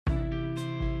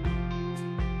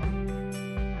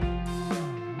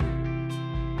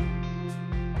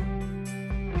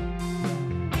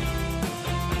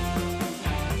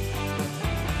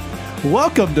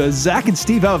Welcome to Zach and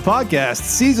Steve Have a Podcast,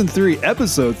 Season 3,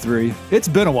 Episode 3. It's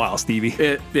been a while, Stevie.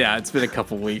 It's been a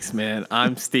couple weeks, man.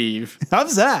 I'm Steve. I'm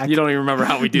Zach. You don't even remember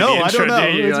how we do the intro, I don't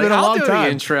know. do you? It's been a long time. I'll do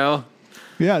the intro.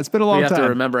 Yeah, it's been a long time. We have to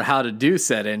remember how to do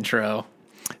said intro.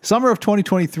 Summer of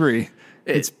 2023.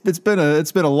 It's been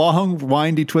a long,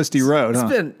 windy, twisty road.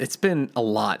 It's been a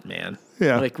lot, man.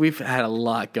 Yeah. Like we've had a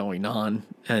lot going on,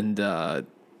 and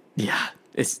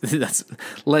that's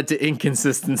led to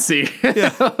inconsistency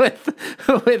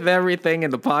with everything in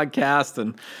the podcast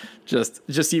and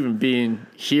just even being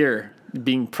here,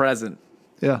 being present.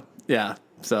 Yeah. Yeah.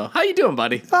 So how you doing,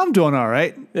 buddy? I'm doing all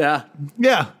right. Yeah.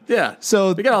 Yeah. Yeah.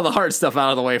 So we got all the hard stuff out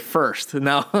of the way first, and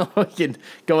now we can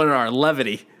go into our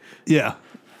levity. Yeah.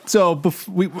 So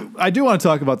I do want to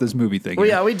talk about this movie thing. Well,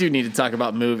 yeah, we do need to talk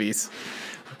about movies.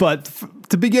 But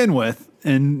to begin with,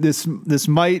 and this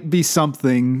might be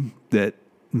something that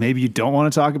maybe you don't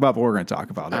want to talk about, but we're going to talk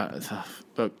about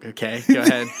it. Okay, go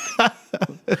ahead.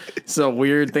 It's a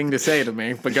weird thing to say to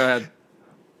me, but go ahead.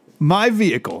 My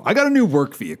vehicle. I got a new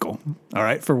work vehicle, all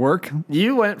right, for work.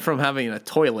 You went from having a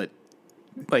toilet,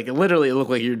 like literally it looked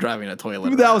like you were driving a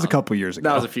toilet. That was a couple years ago.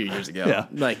 That was a few years ago. Yeah.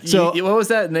 Like, so, what was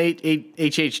that, an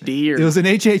HHD? Or? It was an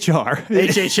HHR.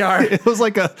 HHR? It was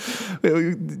like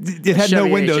it had Chevy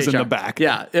no windows HHR. in the back.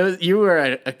 Yeah, it was. You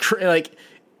were like...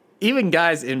 Even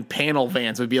guys in panel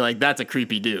vans would be like, "That's a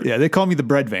creepy dude." Yeah, they call me the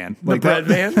bread van. Like bread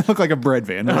van? It looked like a bread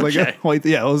van. I was like,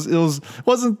 yeah,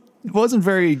 it wasn't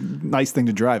very nice thing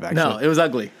to drive. Actually, no, it was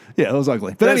ugly. Yeah, it was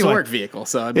ugly. But anyway, anyway, a work vehicle,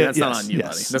 so I mean, that's not on you,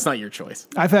 buddy. That's not your choice.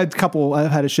 I've had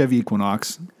a Chevy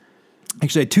Equinox.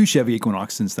 Actually, I had two Chevy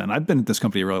Equinox since then. I've been at this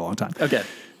company a really long time. Okay.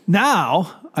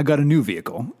 Now I got a new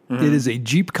vehicle. Mm-hmm. It is a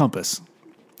Jeep Compass.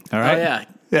 All right. Oh yeah.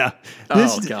 Yeah.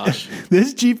 Gosh.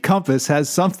 This Jeep Compass has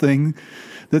something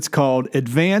that's called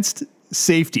advanced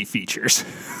safety features.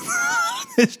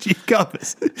 This Jeep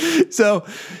Compass. So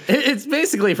it's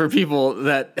basically for people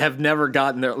that have never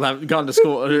gone to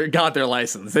school or got their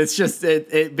license. It's just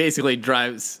it basically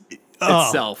drives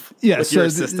itself with your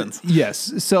assistance.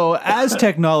 Yes. So as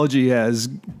technology has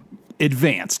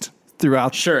advanced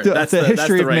throughout the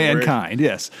history of mankind,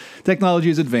 yes, technology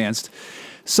has advanced.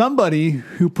 Somebody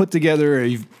who put together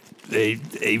a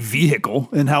vehicle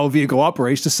and how a vehicle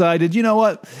operates decided, you know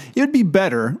what, it would be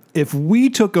better if we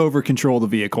took over control of the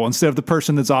vehicle instead of the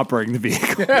person that's operating the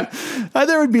vehicle.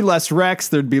 There would be less wrecks.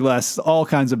 There'd be less all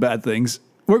kinds of bad things.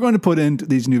 We're going to put into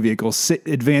these new vehicles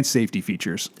advanced safety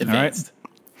features. Advanced.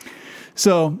 All right?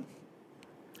 So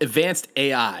advanced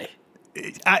AI.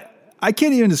 I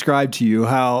can't even describe to you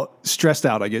how stressed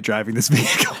out I get driving this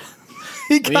vehicle.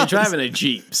 You're driving a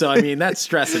Jeep, so I mean, that's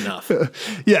stress enough.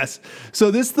 Yes.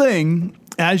 So this thing,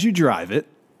 as you drive it,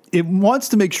 it wants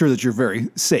to make sure that you're very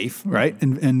safe, right?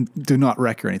 And do not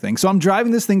wreck or anything. So I'm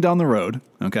driving this thing down the road,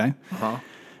 okay? Uh-huh.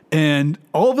 And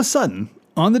all of a sudden,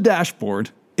 on the dashboard,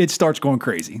 it starts going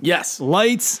crazy. Yes.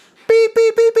 Lights, beep,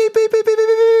 beep, beep, beep, beep, beep, beep,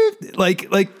 beep, beep.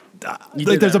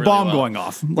 Like there's a bomb going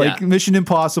off. Like Mission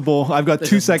Impossible. I've got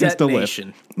 2 seconds to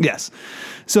live. Yes.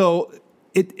 So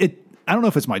I don't know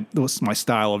if it's my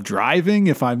style of driving,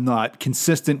 if I'm not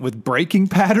consistent with braking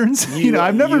patterns.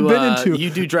 I've never been into... You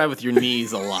do drive with your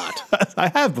knees a lot. I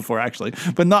have before, actually,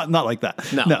 but not like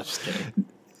that. No. Just kidding.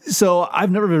 So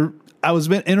I've never been... I was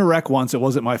in a wreck once. It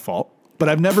wasn't my fault. But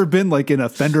I've never been like in a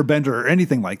fender bender or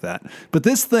anything like that. But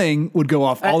this thing would go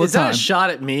off all the time. Is that a shot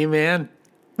at me, man?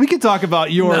 We could talk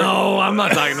about your... No, I'm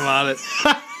not talking about it.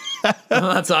 I'm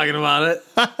not talking about it.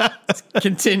 Let's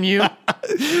continue.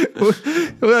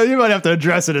 Well, you might have to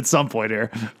address it at some point here.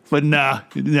 But no,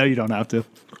 you don't have to.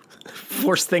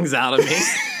 Force things out of me.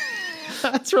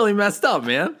 That's really messed up,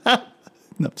 man.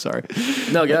 No, sorry.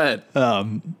 No, go ahead.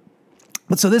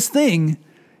 But so this thing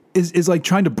is like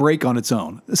trying to brake on its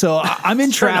own. So I'm in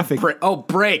traffic.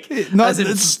 Brake. No, as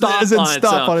in stop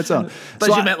on its own. But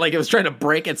so you meant like it was trying to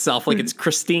break itself, like it's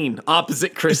Christine,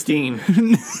 opposite Christine.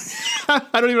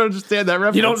 I don't even understand that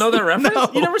reference. You don't know that reference?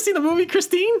 No. You never seen the movie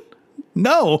Christine?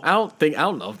 No. I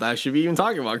don't know if I should be even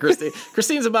talking about Christine.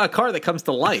 Christine's about a car that comes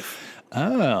to life.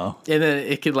 Oh. And then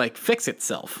it could like fix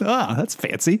itself. Oh, that's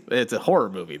fancy. It's a horror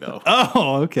movie though.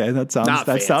 Oh, okay. That sounds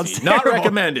fancy. Not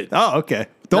recommended. Oh, okay.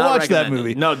 Don't watch that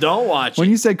movie. No, don't watch it. When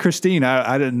you said Christine,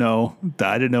 I didn't know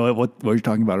what you're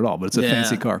talking about at all, but it's a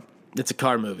fancy car. It's a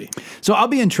car movie. So I'll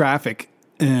be in traffic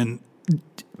and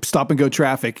stop and go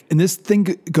traffic, and this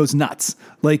thing goes nuts.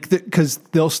 Like, because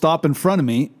they'll stop in front of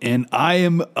me, and I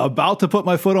am about to put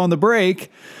my foot on the brake,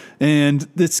 and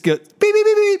this goes beep, beep,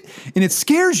 beep, beep, and it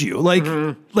scares you. Like,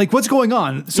 like what's going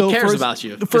on? So he cares about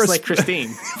you, just like Christine.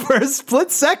 For a split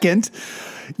second,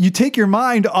 you take your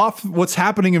mind off what's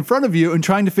happening in front of you and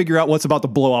trying to figure out what's about to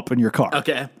blow up in your car.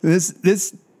 Okay.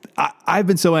 I've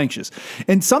been so anxious.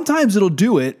 And sometimes it'll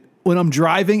do it when I'm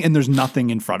driving and there's nothing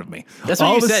in front of me. That's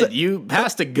what you said. You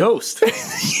passed a ghost.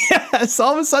 Yes.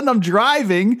 All of a sudden I'm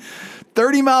driving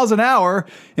 30 miles an hour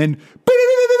and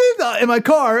in my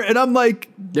car, and I'm like,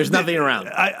 there's nothing around.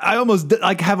 I almost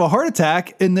like have a heart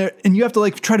attack in there, and you have to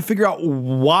like try to figure out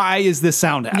why is this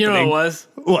sound happening. You know what it was?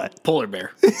 What? Polar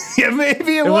bear. Yeah,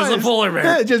 maybe it was. It was a polar bear.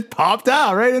 Yeah, it just popped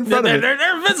out right in front of me.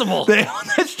 They're invisible.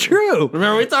 That's true.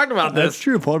 Remember we talked about this. That's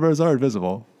true. Polar bears are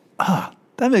invisible.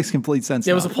 That makes complete sense.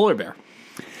 It was a polar bear.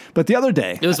 But the other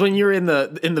day, it was when you were in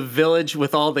the village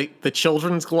with all the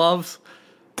children's gloves.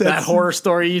 That horror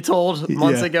story you told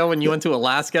months ago when you went to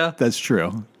Alaska. That's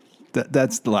true.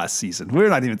 That's the last season. We're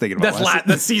not even thinking about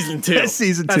that's season 2. That's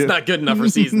season 2. That's not good enough for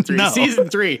season 3. No. Season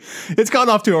 3. It's gone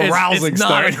off to a rousing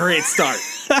start. It's not a great start.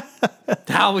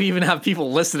 How we even have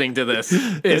people listening to this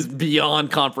is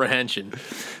beyond comprehension.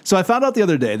 So I found out the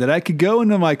other day that I could go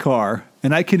into my car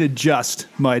and I can adjust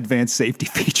my advanced safety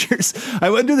features. I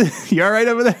went to you all right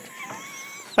over there?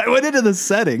 I went into the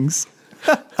settings.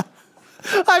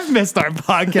 I've missed our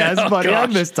podcast, buddy. Gosh.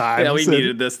 I've missed time. Yeah, we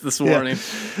needed this morning.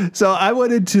 Yeah. So I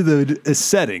went into the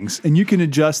settings, and you can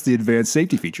adjust the advanced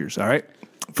safety features, all right?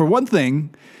 For one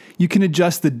thing, you can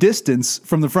adjust the distance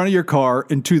from the front of your car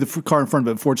into the car in front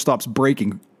of it before it stops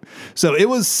braking. So it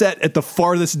was set at the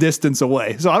farthest distance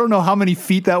away. So I don't know how many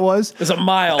feet that was. It's a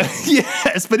mile.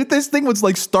 Yes, but if this thing would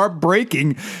like start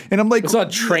braking, and I'm like, it's on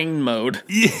train mode.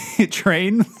 Yeah,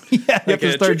 train. Yeah, you have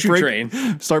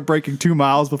to start braking 2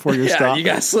 miles before you're stopped. You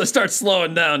got to start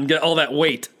slowing down and get all that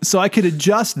weight. So I could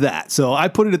adjust that. So I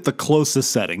put it at the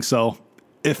closest setting. So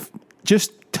if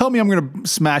just tell me I'm going to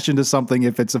smash into something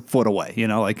if it's a foot away,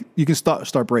 like you can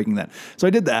start braking that. So I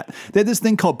did that. They had this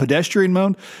thing called pedestrian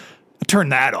mode. Turn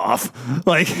that off.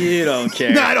 Like you don't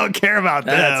care. No, I don't care about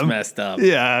that. That's messed up.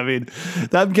 Yeah, I mean,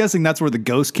 I'm guessing that's where the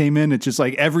ghost came in. It's just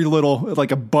like every little,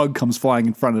 like a bug comes flying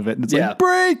in front of it, and it's like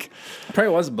break.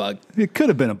 Probably was a bug. It could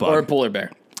have been a bug or a polar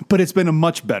bear, but it's been a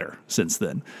much better since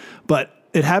then. But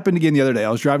it happened again the other day. I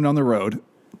was driving down the road,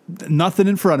 nothing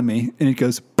in front of me, and it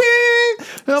goes beep.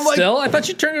 And I'm Still, I thought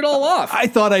you turned it all off. I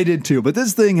thought I did too, but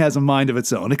this thing has a mind of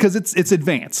its own because it's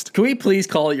advanced. Can we please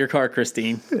call your car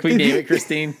Christine? Can we name it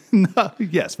Christine? No,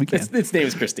 yes, we can. Its name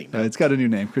is Christine. It's got a new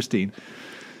name, Christine.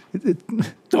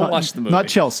 Don't watch the movie. Not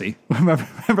Chelsea.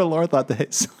 Remember Laura thought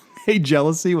that Hey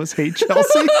Jealousy was Hate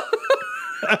Chelsea?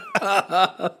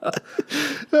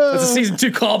 That's a season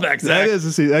 2 callback, Zach. That is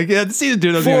a season. Yeah, the season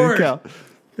 2 doesn't even count.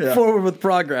 Yeah. Forward with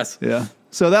progress. Yeah.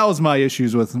 So that was my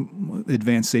issues with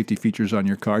advanced safety features on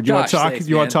your car. Do you want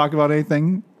to talk about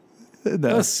anything? No.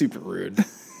 That was super rude.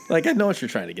 Like, I know what you're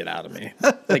trying to get out of me.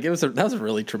 Like, that was a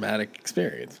really traumatic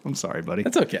experience. I'm sorry, buddy.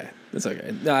 That's okay.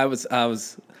 No, I was.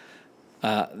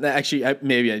 Actually,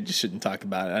 maybe I just shouldn't talk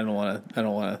about it. I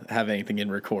don't want to have anything in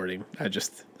recording. I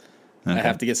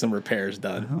have to get some repairs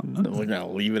done. We're gonna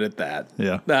leave it at that.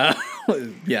 Yeah.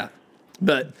 Yeah.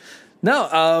 But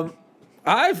no.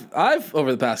 I've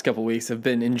over the past couple of weeks have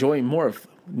been enjoying more of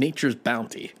nature's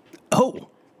bounty. Oh,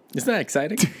 isn't that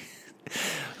exciting?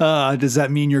 Does that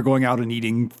mean you're going out and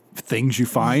eating things you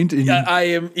find? I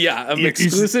am. Yeah, I'm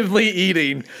exclusively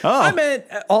eating. Oh. I meant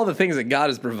all the things that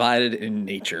God has provided in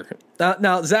nature.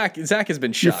 Now, Zach has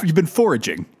been shocked. You've been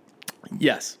foraging.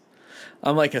 Yes.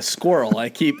 I'm like a squirrel. I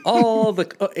keep all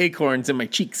the acorns in my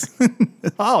cheeks.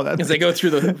 Oh, that's as I go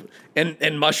through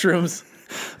and mushrooms.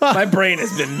 My brain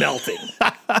has been melting.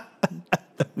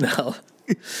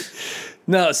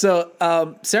 No. So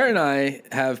Sarah and I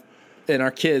and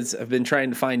our kids have been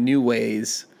trying to find new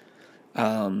ways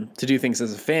to do things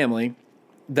as a family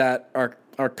that are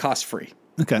cost free.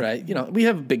 Okay. Right. We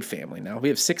have a big family now. We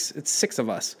have 6. It's 6 of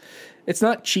us. It's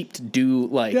not cheap to do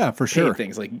for sure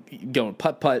things like going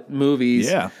putt movies.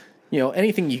 Yeah.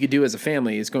 Anything you could do as a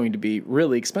family is going to be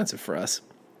really expensive for us.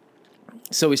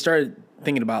 So we started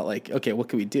thinking about okay, what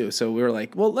can we do? So we were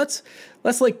like, well, let's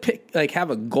pick have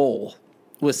a goal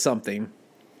with something.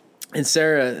 And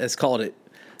Sarah has called it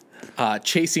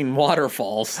chasing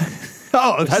waterfalls.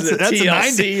 Oh, that's a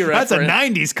 90s. That's a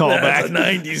 90s callback. That's a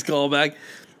 90s callback.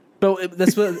 But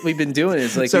that's what we've been doing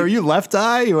is So are you left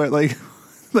eye? You were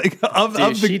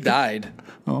she died.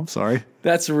 Oh, I'm sorry.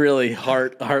 That's really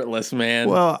heartless, man.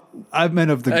 Well, I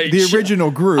meant of the original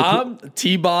group.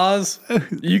 T-Boz.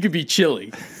 You could be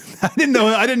chili. I didn't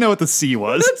know what the C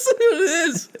was. That's what it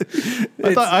is.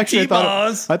 I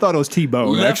thought it was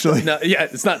T-Bone. Actually, no, yeah,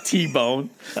 it's not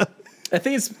T-Bone. I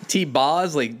think it's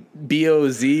T-Boz, like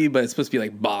B-O-Z, but it's supposed to be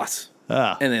like boss.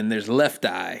 Ah. And then there's left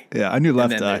eye. Yeah, I knew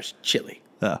left eye. And then there's chili.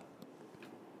 Ah.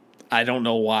 I don't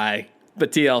know why,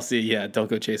 but TLC, yeah, don't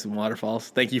go chasing waterfalls.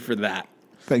 Thank you for that.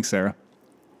 Thanks, Sarah.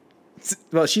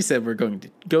 Well, she said we're going to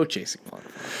go chasing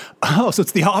waterfalls. Oh, so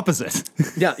it's the opposite.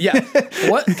 Yeah.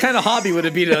 What kind of hobby would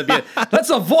it be to be? Let's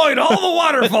avoid all the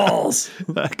waterfalls.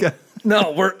 Okay.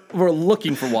 No, we're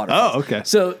looking for waterfalls. Oh, okay.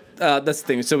 So that's the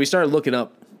thing. So we started looking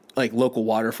up like local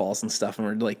waterfalls and stuff, and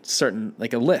we're like starting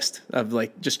like a list of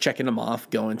like just checking them off,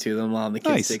 going to them, allowing the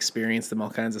kids to experience them, all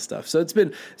kinds of stuff. So it's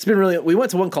been really. We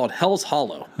went to one called Hell's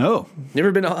Hollow. Oh, you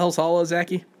ever been to Hell's Hollow,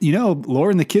 Zachy?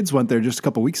 Laura and the kids went there just a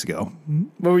couple weeks ago.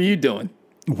 What were you doing?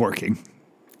 Working.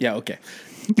 Yeah. Okay.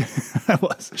 I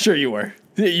was. Sure you were.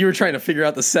 You were trying to figure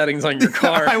out the settings on your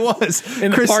car. I was.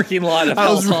 In the parking lot of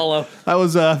Hell's Hollow. I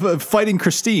was fighting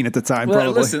Christine at the time,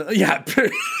 probably. Listen, yeah,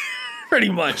 pretty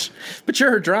much. But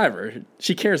you're her driver.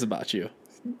 She cares about you.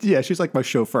 Yeah, she's like my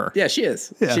chauffeur. Yeah, she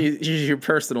is. Yeah. She's your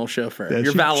personal chauffeur. Yeah,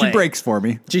 your valet. She brakes for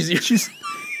me. She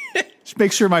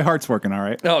makes sure my heart's working all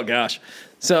right. Oh, gosh.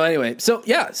 So anyway, so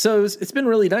it's been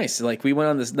really nice. Like we went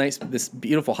on this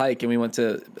beautiful hike, and we went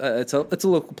to it's a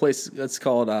local place. It's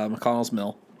called McConnell's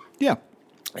Mill. Yeah.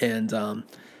 And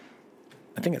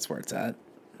I think that's where it's at.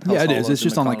 Yeah, it is. It's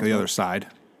just on like the other side.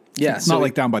 Yeah, it's not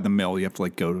like down by the mill. You have to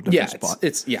like go to a different spot.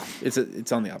 It's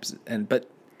on the opposite end, but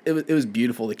it was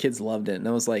beautiful. The kids loved it, and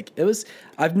I was like,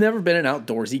 I've never been an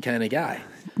outdoorsy kind of guy.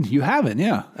 You haven't,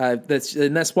 yeah.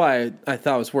 That's why I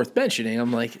thought it was worth mentioning.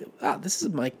 I'm like, this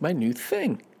is my new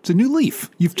thing. It's a new leaf.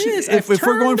 If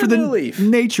we're going for the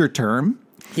nature term.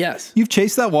 Yes. You've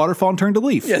chased that waterfall and turned a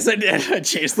leaf. Yes, I did. I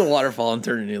chased the waterfall and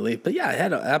turned a new leaf. But yeah, I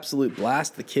had an absolute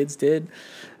blast. The kids did.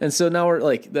 And so now we're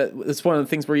like, that's one of the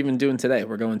things we're even doing today.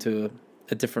 We're going to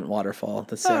a different waterfall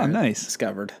that Sarah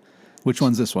discovered. Which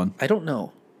one's this one? I don't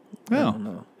know. Oh. I don't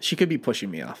know. She could be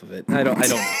pushing me off of it. I don't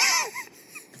know.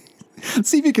 Let's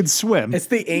see if you can swim. It's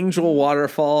the Angel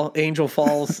Falls.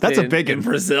 That's a big one. In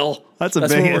Brazil. That's big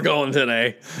where we're going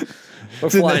today. We're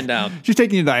flying down. She's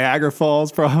taking you to Niagara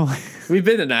Falls, probably. We've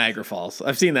been to Niagara Falls.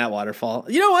 I've seen that waterfall.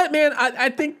 You know what, man? I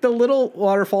think the little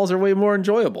waterfalls are way more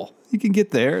enjoyable. You can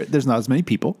get there. There's not as many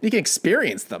people. You can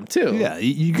experience them, too. Yeah,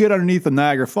 you get underneath the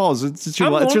Niagara Falls. It's your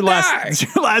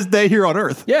last day here on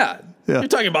Earth. Yeah. You're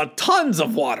talking about tons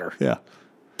of water. Yeah.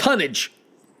 Tonnage.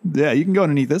 Yeah, you can go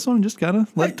underneath this one and just kind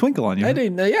of let it twinkle on you. I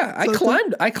didn't. Yeah,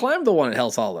 I climbed the one at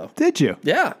Hell's Hollow. Did you?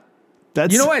 Yeah.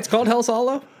 You know why it's called Hell's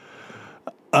Hollow?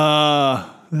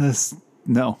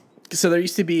 No. So there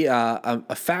used to be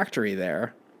a factory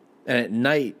there, and at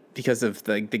night, because of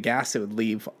the gas it would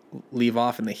leave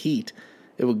off in the heat,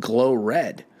 it would glow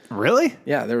red. Really?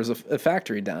 Yeah, there was a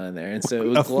factory down in there, and so it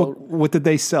would glow. What did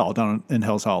they sell down in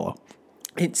Hell's Hollow?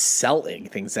 It's sell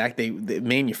anything, Zach. They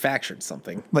manufactured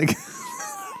something. Like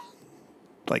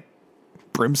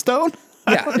brimstone?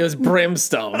 Yeah, it was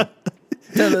brimstone.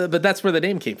 But that's where the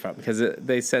name came from, because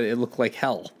they said it looked like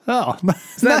hell. Oh,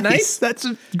 isn't that nice? That's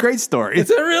a great story. It's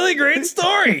a really great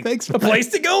story. Thanks. A place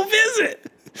to go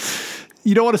visit.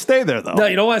 You don't want to stay there, though. No,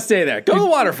 you don't want to stay there. Go to the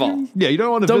waterfall. Yeah, you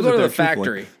don't want to Don't visit go to there, the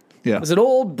factory. Yeah. It was an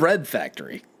old bread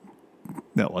factory.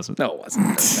 No, it wasn't. No, it wasn't a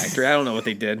bread factory. I don't know what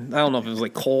they did. I don't know if it was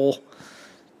like coal.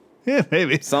 Yeah,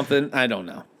 maybe. Something. I don't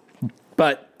know.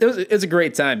 But it was a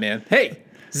great time, man. Hey,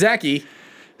 Zachy.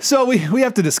 So we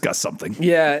have to discuss something.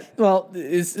 Yeah. Well,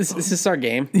 this is our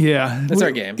game. Yeah. It's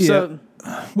our game. Yeah. So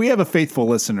we have a faithful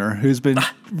listener who's been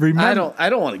I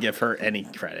don't want to give her any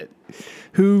credit.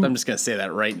 I'm just going to say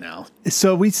that right now.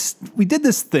 So we did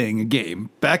this thing, a game,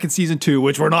 back in season 2,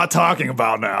 which we're not talking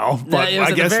about now. But it was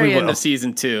I at guess the very we will. end of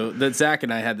season 2 that Zach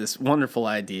and I had this wonderful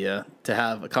idea to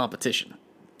have a competition.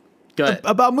 Go ahead.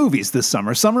 About movies this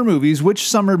summer. Summer movies. Which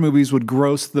summer movies would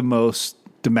gross the most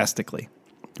domestically?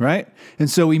 Right? And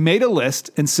so we made a list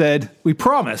and said, we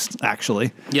promised,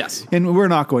 actually. Yes. And we're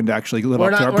not going to actually live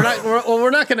up to our...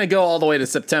 We're not going to go all the way to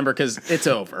September because it's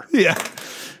over. Yeah.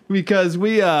 Because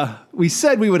we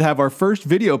said we would have our first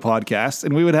video podcast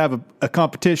and we would have a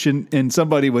competition and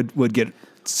somebody would get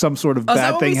some sort of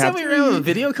bad thing happen. We were having a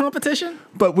video competition?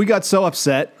 But we got so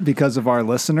upset because of our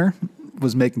listener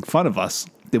was making fun of us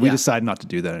that we decided not to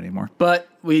do that anymore. But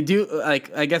we do,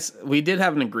 I guess we did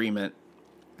have an agreement,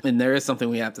 and there is something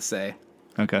we have to say.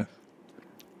 Okay.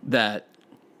 That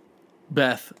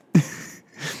Beth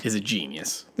is a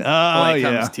genius. Oh, when it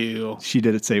comes to... She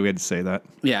did say we had to say that.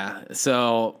 Yeah.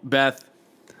 So, Beth,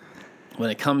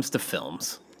 when it comes to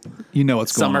films... You know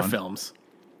what's going on. Summer films,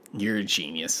 you're a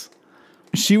genius.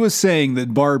 She was saying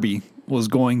that Barbie was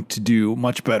going to do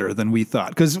much better than we thought.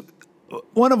 Because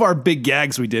one of our big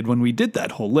gags we did when we did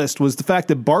that whole list was the fact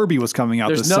that Barbie was coming out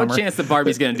this summer. There's no chance that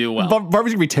Barbie's going to do well.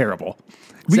 Barbie's going to be terrible.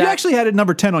 But you actually had it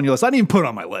number 10 on your list. I didn't even put it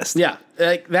on my list. Yeah.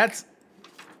 That's...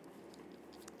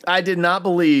 I did not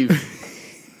believe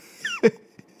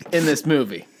in this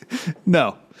movie.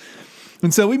 No.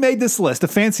 And so we made this list, a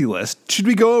fancy list. Should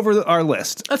we go over our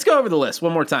list? Let's go over the list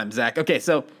one more time, Zach. Okay,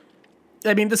 so,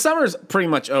 I mean, the summer's pretty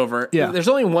much over. Yeah. There's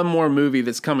only one more movie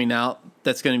that's coming out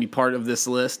that's going to be part of this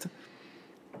list.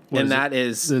 That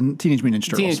is the Teenage Mutant Ninja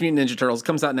Turtles. Teenage Mutant Ninja Turtles.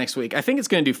 Comes out next week. I think it's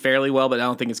going to do fairly well, but I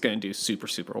don't think it's going to do super,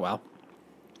 super well.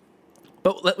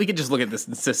 But we could just look at this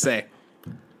and just say,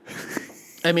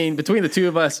 I mean, between the two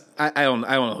of us, I don't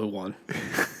know who won.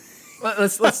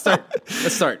 Let's start.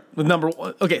 Let's start with number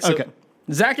one. Okay, so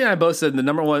Zach and I both said the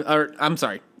number one. Or I'm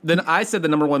sorry. Then I said the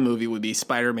number one movie would be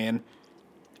Spider-Man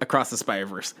Across the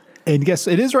Spider-Verse. And guess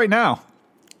it is right now.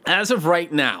 As of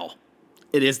right now,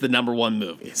 it is the number one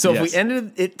movie. So if we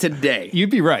ended it today,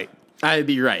 you'd be right. I'd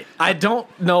be right. I don't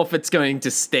know if it's going to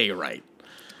stay right.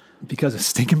 Because of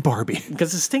stinking Barbie.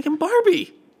 Because of stinking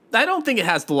Barbie. I don't think it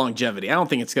has the longevity. I don't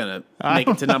think it's going to make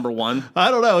it to number one.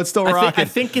 I don't know. It's still rocking. I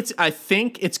think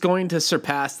it's going to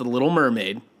surpass The Little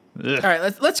Mermaid. Ugh. All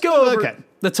right, let's go over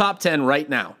the top 10 right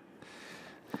now.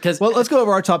 Let's go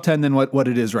over our top 10 then what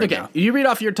it is right now. Okay, you read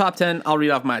off your top 10, I'll read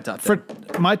off my top 10.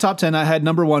 For my top 10, I had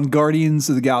number one, Guardians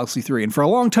of the Galaxy 3. And for a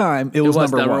long time, it was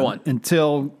number one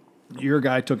until your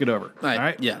guy took it over. All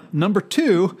right? Yeah. Number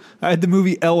two, I had the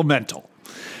movie Elemental.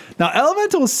 Now,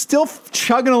 Elemental is still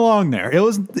chugging along there.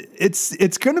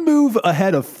 It's going to move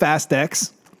ahead of Fast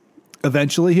X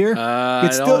eventually here. I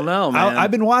don't know, man.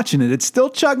 I've been watching it. It's still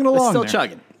chugging along. It's still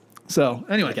chugging. So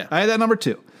anyway, I had that number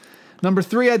two. Number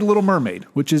three, I had Little Mermaid,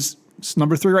 which is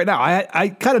number three right now.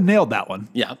 I kind of nailed that one.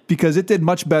 Yeah. Because it did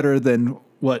much better than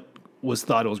what was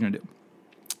thought it was going to do.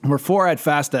 Number four, I had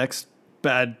Fast X.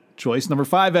 Bad choice. Number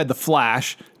five, I had The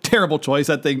Flash. Terrible choice.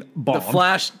 That thing bombed. The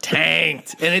Flash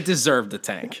tanked, and it deserved the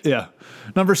tank. Yeah.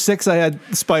 Number six, I had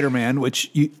Spider-Man,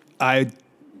 which I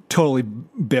totally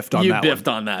biffed on that one. You biffed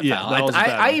on that, yeah, pal.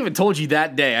 I even told you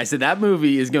that day. I said that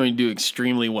movie is going to do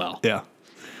extremely well. Yeah.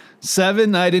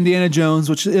 Seven, I had Indiana Jones,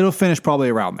 which it'll finish probably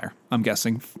around there, I'm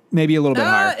guessing. Maybe a little bit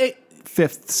higher.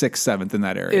 Fifth, sixth, seventh in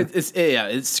that area.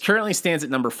 It currently stands at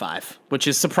number 5, which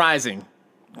is surprising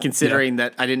considering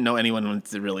that I didn't know anyone wanted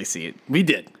to really see it. We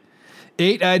did.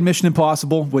 8, I had Mission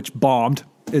Impossible, which bombed.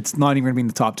 It's not even going to be in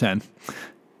the top 10.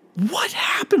 What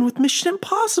happened with Mission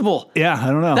Impossible? Yeah, I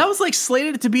don't know. That was like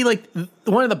slated to be like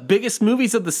one of the biggest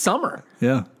movies of the summer.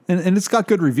 Yeah. And it's got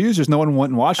good reviews. There's no one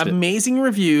went and watched it. Amazing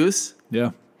reviews.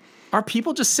 Yeah. Are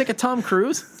people just sick of Tom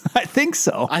Cruise? I think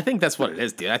so. I think that's what it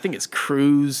is, dude. I think it's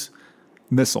Cruise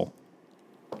Missile.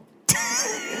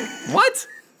 What?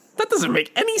 That doesn't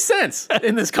make any sense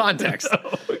in this context.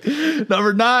 No.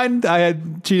 Number 9, I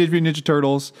had Teenage Mutant Ninja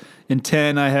Turtles. In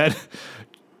 10, I had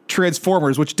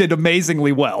Transformers, which did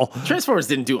amazingly well. Transformers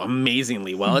didn't do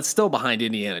amazingly well. It's still behind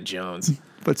Indiana Jones.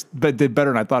 But did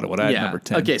better than I thought it would. I had number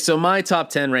 10. Okay, so my top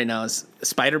 10 right now is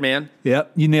Spider-Man.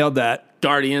 Yep, you nailed that.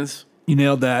 Guardians. You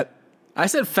nailed that. I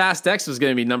said Fast X was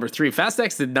going to be number 3. Fast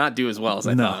X did not do as well as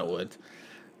I thought it would.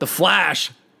 The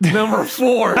Flash, number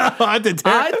 4.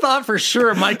 I thought for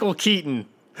sure Michael Keaton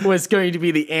was going to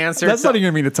be the answer. That's not even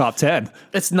going to be in the top 10.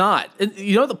 It's not.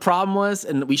 You know what the problem was?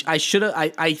 And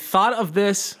I thought of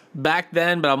this back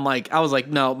then, but I was like,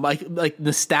 no, like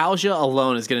nostalgia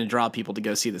alone is going to draw people to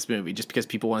go see this movie just because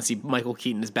people want to see Michael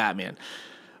Keaton as Batman.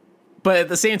 But at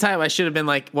the same time, I should have been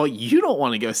like, well, you don't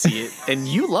want to go see it, and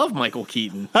you love Michael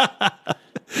Keaton.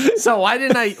 So why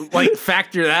didn't I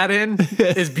factor that in?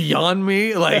 Is beyond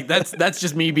me. Like that's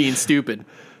just me being stupid.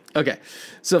 Okay,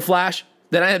 so Flash.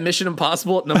 Then I had Mission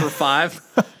Impossible at number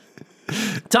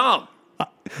 5. Tom,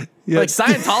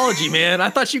 Scientology, man. I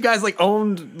thought you guys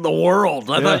owned the world.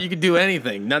 I thought you could do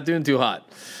anything. Not doing too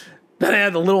hot. Then I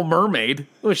had The Little Mermaid,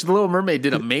 which The Little Mermaid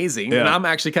did amazing. And I'm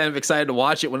actually kind of excited to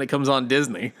watch it when it comes on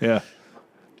Disney. Yeah.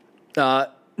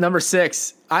 Number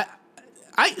 6, I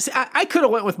could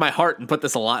have went with my heart and put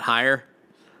this a lot higher,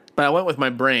 but I went with my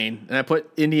brain and I put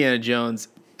Indiana Jones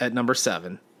at number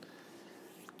 7.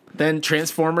 Then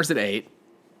Transformers at 8.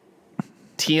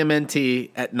 TMNT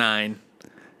at 9.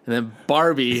 And then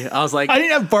Barbie, I was like, I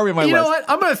didn't have Barbie on my list. You know what?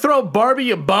 I'm going to throw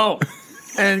Barbie a bone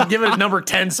and give it a number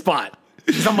 10 spot.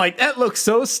 Because I'm like, that looks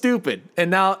so stupid. And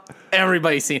now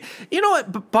everybody's seen it. You know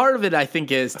what? But part of it, I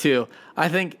think, is, too, I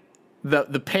think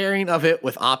the pairing of it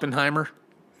with Oppenheimer.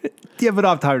 Yeah, but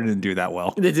Oppenheimer didn't do that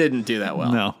well. It didn't do that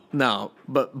well. No.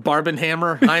 But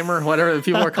Heimer, whatever the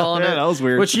people are calling it. That was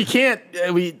weird. Which you can't.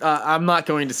 I'm not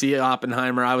going to see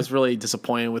Oppenheimer. I was really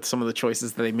disappointed with some of the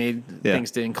choices that they made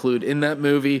things to include in that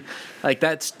movie. Like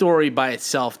that story by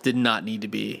itself did not need to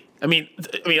be. I mean,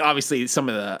 obviously some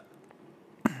of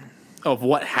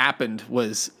what happened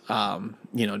was,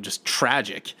 just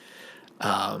tragic.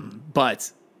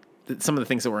 But some of the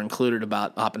things that were included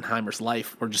about Oppenheimer's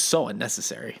life were just so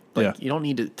unnecessary. You don't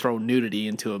need to throw nudity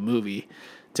into a movie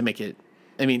to make it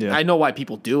I mean, I know why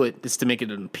people do it. It's to make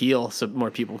it an appeal, so more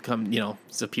people come.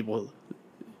 So people,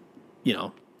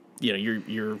 you're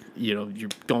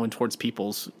going towards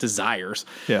people's desires.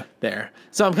 Yeah. There.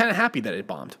 So I'm kind of happy that it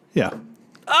bombed. Yeah.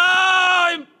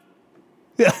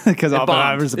 Yeah, because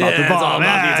Oppenheimer's about to bomb.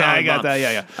 I got that.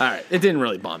 Yeah. All right. It didn't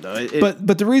really bomb though.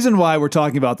 But the reason why we're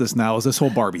talking about this now is this whole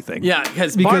Barbie thing. Yeah,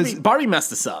 because Barbie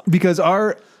messed us up. Because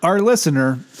our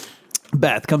listener,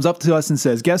 Beth, comes up to us and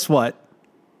says, guess what?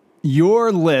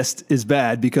 Your list is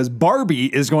bad because Barbie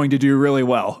is going to do really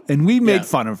well. And we made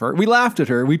fun of her. We laughed at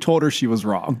her. We told her she was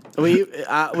wrong.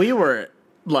 We were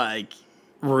like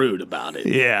rude about it.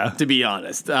 Yeah. To be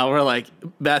honest. We're like,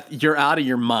 Beth, you're out of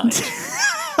your mind.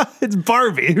 It's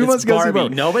Barbie. Who wants to go see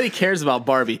Barbie? Nobody cares about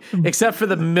Barbie except for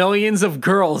the millions of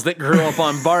girls that grew up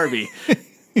on Barbie.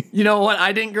 You know what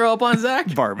I didn't grow up on,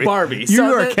 Zach? Barbie. You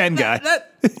were a Ken guy.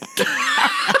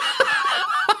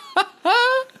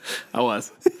 I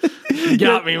was. You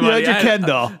got me, buddy. You had your Ken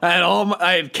doll.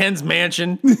 I had Ken's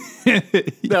mansion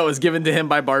that was given to him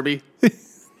by Barbie.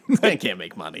 Ken can't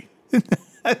make money.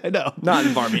 I know. Not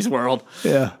in Barbie's world.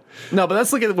 Yeah. No, but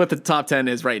let's look at what the top 10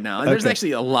 is right now. And there's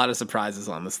actually a lot of surprises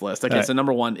on this list. Okay, so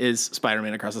number 1 is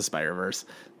Spider-Man Across the Spider-Verse.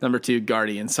 Number 2,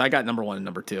 Guardians. So I got number 1 and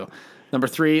number 2. Number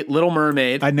 3, Little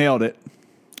Mermaid. I nailed it.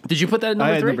 Did you put that at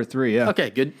number 3? I had number 3, yeah. Okay,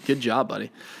 good job, buddy.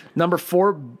 Number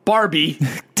 4, Barbie,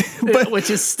 which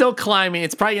is still climbing.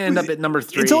 It's probably going to end up at number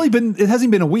 3. It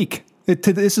hasn't been a week.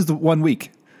 This is the 1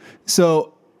 week.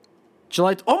 So.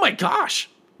 July. Oh my gosh.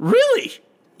 Really?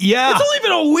 Yeah. It's only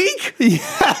been a week?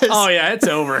 Yes. Oh, yeah, it's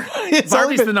over.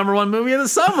 Barbie's the number 1 movie of the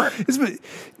summer.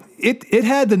 It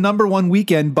had the number 1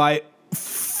 weekend by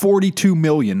 42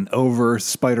 million over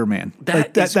Spider-Man.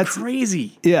 That's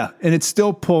crazy. Yeah, and it's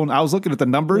still pulling. I was looking at the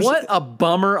numbers. What a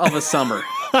bummer of a summer.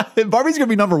 Barbie's going to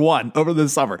be number 1 over the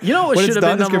summer. You know what should have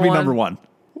been number 1? It's going to be number 1.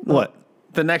 What?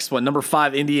 The next one, number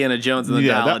 5, Indiana Jones and the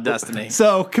Dial of Destiny.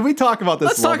 So, can we talk about this?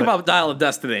 Let's talk about Dial of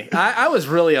Destiny. I was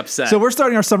really upset. So, we're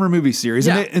starting our summer movie series,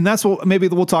 and that's what maybe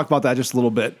we'll talk about that just a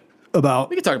little bit. We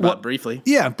can talk about it briefly.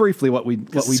 Yeah, briefly what we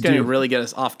do. It's going to really get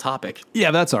us off topic.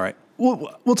 Yeah, that's all right.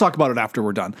 We'll talk about it after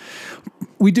we're done.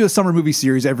 We do a summer movie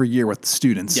series every year with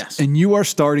students. Yes. And you are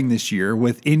starting this year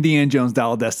with Indiana Jones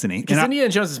Dial of Destiny. Because Indiana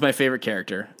Jones is my favorite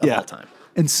character of all time.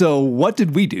 And so what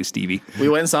did we do, Stevie? We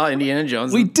went and saw Indiana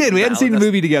Jones. We did. We hadn't seen the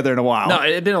movie together in a while. No,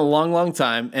 it had been a long, long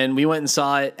time. And we went and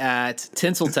saw it at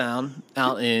Tinseltown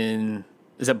out in,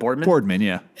 is that Boardman? Boardman,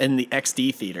 yeah. In the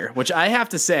XD Theater, which I have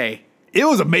to say, it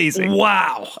was amazing.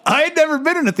 Wow. I had never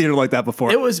been in a theater like that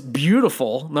before. It was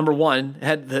beautiful. Number 1, it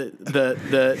had the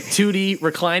 2D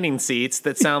reclining seats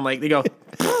that sound like they go.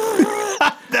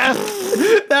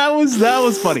 That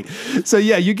was funny. So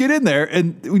yeah, you get in there,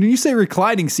 and when you say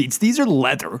reclining seats, these are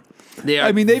leather. They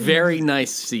are very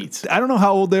nice seats. I don't know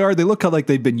how old they are. They look like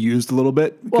they've been used a little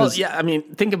bit. Well, yeah, I mean,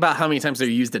 think about how many times they're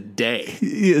used a day.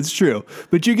 It's true.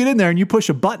 But you get in there and you push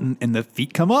a button and the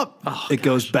feet come up. It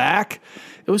goes back.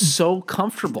 It was so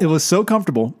comfortable. It was so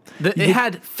comfortable. It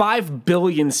had 5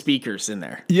 billion speakers in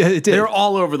there. Yeah, it did. They were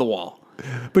all over the wall.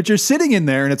 But you're sitting in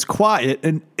there and it's quiet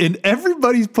and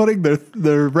everybody's putting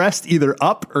their rest either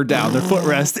up or down, their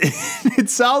footrest. It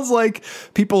sounds like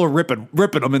people are ripping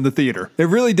them in the theater. It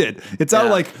really did. It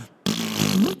sounded like...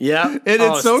 Yeah. And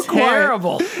it's so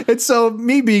terrible. Quiet. And so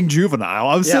me being juvenile,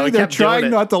 I was sitting there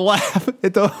trying not to laugh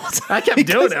at the whole time. I kept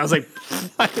doing it. I was like...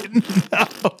 I didn't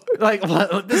know. Like,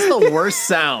 this is the worst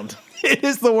sound. It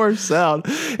is the worst sound.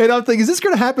 And I'm thinking, is this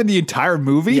going to happen the entire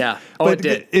movie? Yeah. Oh, but it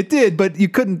did. It did, but you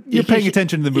couldn't, you're paying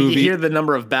attention to the movie. You hear the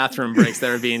number of bathroom breaks that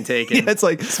are being taken. Yeah, it's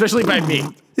like... Especially by me.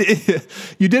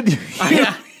 You did...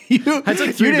 I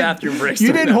took 3 bathroom breaks.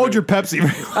 You didn't hold your Pepsi.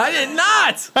 I did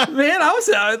not. Man, I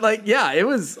was like, yeah, it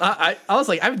was... I was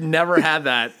like, I've never had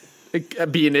that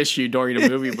be an issue during a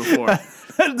movie before.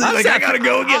 I gotta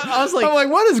go again. I was like, I'm like,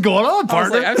 what is going on,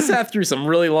 partner? I've sat through some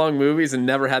really long movies and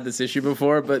never had this issue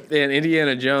before, but man,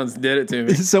 Indiana Jones did it to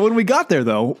me. So when we got there,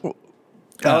 though,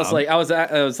 I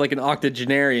was like an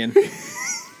octogenarian, like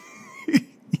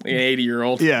an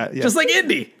 80-year-old. Yeah, just like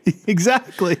Indy.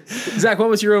 Exactly. Zach, what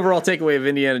was your overall takeaway of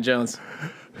Indiana Jones?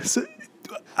 So,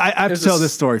 I have to tell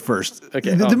this story first.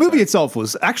 Okay, the movie itself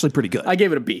was actually pretty good. I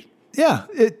gave it a B. Yeah,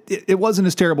 it wasn't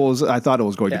as terrible as I thought it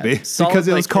was going to be because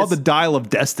it was called The Dial of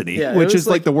Destiny, which is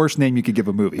like the worst name you could give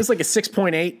a movie. It's like a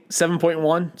 6.8,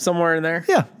 7.1, somewhere in there.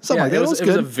 Yeah, something like that. It was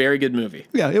a very good movie.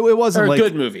 Yeah, it wasn't like a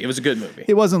good movie. It was a good movie.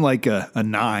 It wasn't like a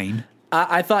 9.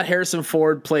 I thought Harrison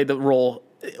Ford played the role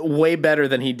way better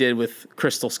than he did with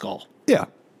Crystal Skull. Yeah.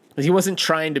 He wasn't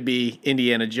trying to be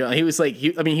Indiana Jones. He was like,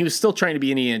 he was still trying to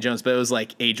be Indiana Jones, but it was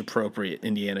like age appropriate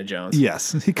Indiana Jones.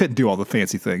 Yes, he couldn't do all the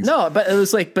fancy things. No, but it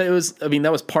was.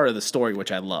 That was part of the story,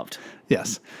 which I loved.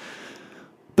 Yes,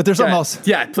 but there's something else.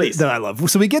 Yeah, please. That I love.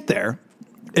 So we get there,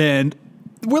 and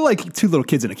we're like two little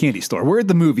kids in a candy store. We're at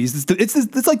the movies.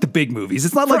 It's like the big movies.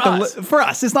 It's not for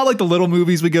us. It's not like the little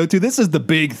movies we go to. This is the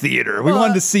big theater. We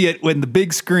wanted to see it when the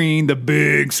big screen. But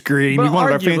we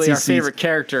wanted our fancy seats. Favorite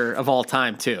character of all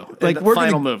time too. Like the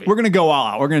final movie. We're gonna go all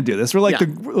out. We're gonna do this.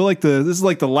 This is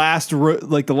like the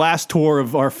last tour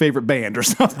of our favorite band or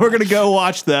something. We're gonna go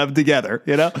watch them together.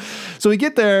 So we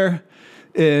get there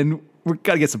and we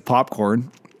gotta get some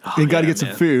popcorn. And got to get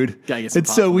some food. Gotta get some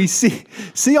popcorn. So we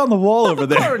see on the wall over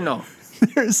there. No.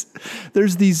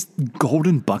 There's these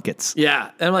golden buckets. Yeah.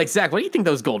 And I'm like, Zach, what do you think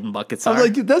those golden buckets are? I'm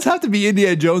like, those have to be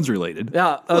Indiana Jones related.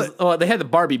 Yeah. They had the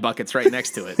Barbie buckets right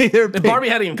next to it. Barbie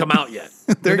hadn't even come out yet.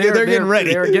 They're getting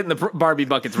ready. They were getting the Barbie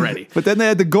buckets ready. But then they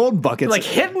had the gold buckets. Like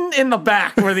hidden in the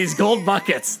back were these gold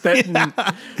buckets.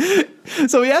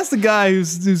 So we asked the guy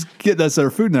who's getting us our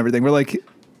food and everything. We're like,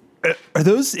 are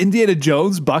those Indiana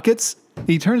Jones buckets?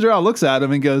 He turns around, looks at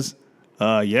him, and goes,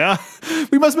 yeah.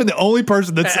 We must have been the only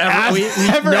person that's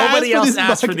nobody else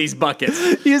asked for these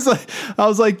buckets. He's like, I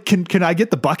was like, can I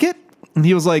get the bucket? And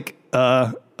he was like,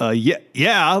 yeah.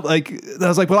 Like, I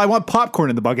was like, well, I want popcorn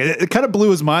in the bucket. It kind of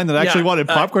blew his mind that I actually wanted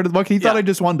popcorn in the bucket. He thought I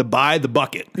just wanted to buy the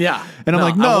bucket. Yeah. And I'm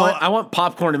like, no. I want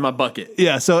popcorn in my bucket.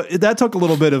 Yeah. So that took a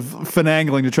little bit of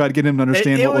finagling to try to get him to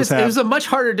understand what was happening. It was a much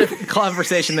harder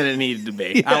conversation than it needed to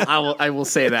be. Yeah. I will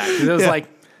say that. It was like,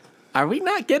 are we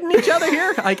not getting each other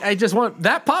here? Like, I just want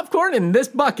that popcorn in this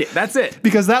bucket. That's it.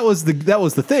 Because that was the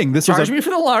thing. Charge me for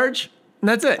the large, and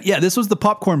that's it. Yeah, this was the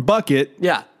popcorn bucket.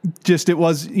 Yeah. Just it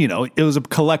was a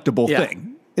collectible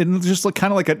thing. And just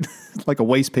kind of like a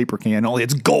waste paper can, only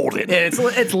it's golden. And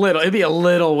it's little. It'd be a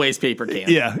little waste paper can.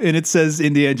 Yeah, and it says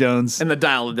Indiana Jones and the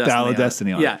Dial of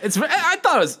Destiny. On it. Yeah, I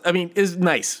thought it was. I mean, it's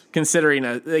nice considering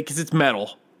because it's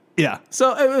metal. Yeah.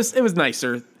 So it was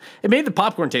nicer. It made the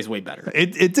popcorn taste way better.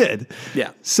 It did.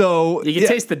 Yeah. So you can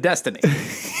taste the destiny.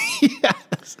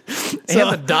 Yes.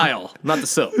 And the dial, not the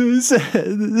soap.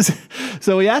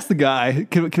 So we asked the guy,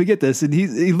 can we get this? And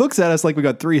he looks at us like we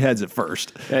got three heads at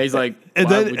first. Yeah, he's like,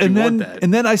 why would you want that?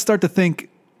 And then I start to think,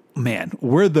 man,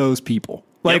 we're those people.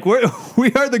 Like we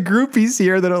are the groupies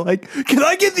here that are like, can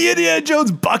I get the Indiana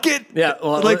Jones bucket? Yeah,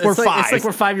 well, we're 5. It's like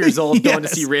we're 5 years old going to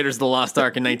see Raiders of the Lost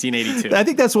Ark in 1982. I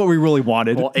think that's what we really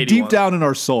wanted. Well, deep down in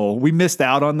our soul, we missed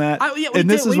out on that.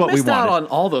 This is what we wanted. We missed out on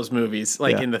all those movies,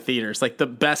 in the theaters, like the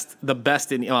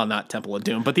best in not Temple of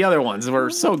Doom, but the other ones were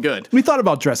so good. We thought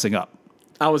about dressing up.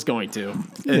 I was going to,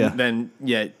 and then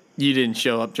you didn't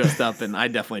show up dressed up, and I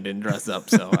definitely didn't dress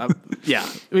up. So,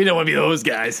 we don't want to be those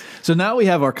guys. So now we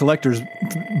have our collector's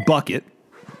bucket.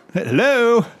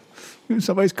 Hello?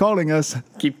 Somebody's calling us.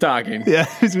 Keep talking. Yeah,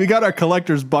 we got our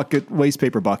collector's bucket, waste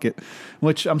paper bucket,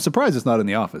 which I'm surprised it's not in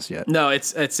the office yet. No,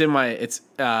 it's in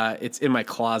my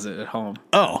closet at home.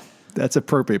 Oh. That's an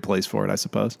appropriate place for it, I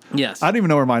suppose. Yes. I don't even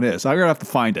know where mine is. I'm going to have to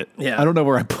find it. Yeah. I don't know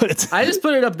where I put it. I just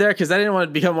put it up there because I didn't want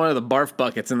to become one of the barf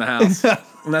buckets in the house.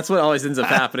 And that's what always ends up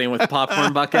happening with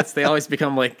popcorn buckets. They always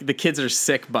become like the kids are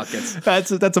sick buckets.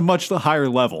 That's a much higher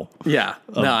level. Yeah.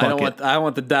 No, bucket. I don't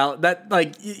want the dial.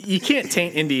 That you can't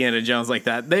taint Indiana Jones like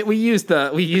that. We used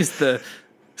the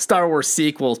Star Wars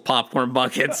sequels popcorn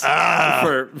buckets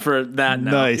for that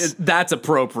now. Nice. That's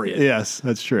appropriate. Yes,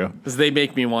 that's true. Because they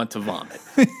make me want to vomit.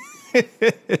 Go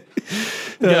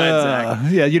ahead,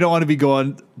 Zach. Yeah, you don't want to be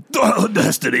going Dial of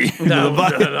Destiny. No,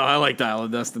 I like Dial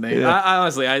of Destiny. Yeah. I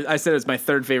honestly said it's my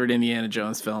third favorite Indiana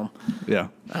Jones film. Yeah.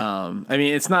 I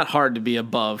mean, it's not hard to be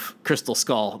above Crystal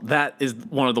Skull. That is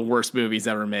one of the worst movies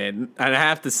ever made. And I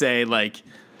have to say,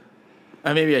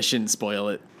 maybe I shouldn't spoil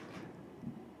it.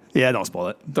 Yeah, don't spoil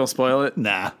it. Don't spoil it?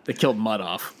 Nah. They killed Mutt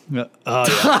off. Yeah.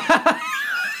 Yeah.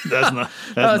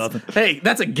 That's nothing. Hey,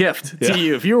 that's a gift to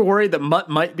you. If you were worried that Mutt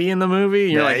might be in the movie,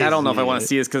 and you're I don't know if I want to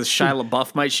see this because Shia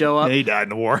LaBeouf might show up. Yeah, he died in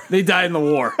the war. They died in the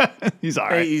war. He's all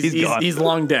right. He's gone. He's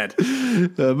long dead.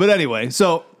 But anyway,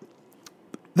 so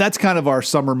that's kind of our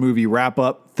summer movie wrap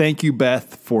up. Thank you,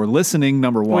 Beth, for listening.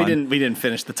 Number one. We didn't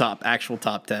finish the actual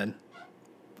top 10.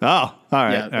 Oh, all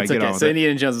right. Yeah, all right, it's okay. So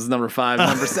Indiana Jones was number 5.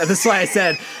 Number 7. That's why I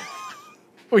said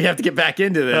we have to get back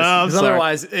into this.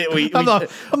 Otherwise, I'm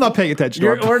not paying attention.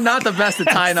 We're not the best at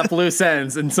tying up loose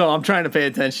ends, and so I'm trying to pay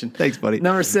attention. Thanks, buddy.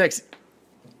 Number 6.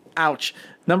 Ouch.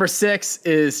 Number 6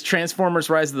 is Transformers: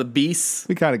 Rise of the Beasts.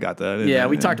 We kind of got that. Yeah,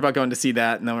 we talked about going to see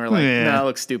that, and then we were like, no, it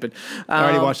looks stupid. I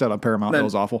already watched that on Paramount. That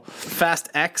was awful. Fast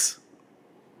X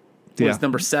was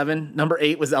number 7. Number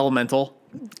 8 was Elemental.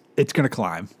 It's going to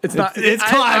climb. It's not. It's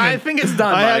climbing. I think it's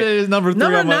done. I had it as number 3.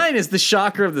 Number 9 is the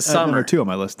shocker of the summer. Number 2 on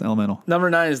my list. Elemental. Number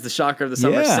 9 is the shocker of the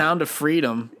summer. Yeah. Sound of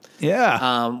Freedom.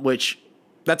 Yeah. Which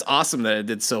that's awesome that it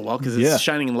did so well because it's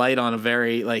shining light on a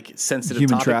very sensitive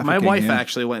Human topic. trafficking, My wife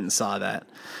actually went and saw that.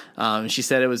 She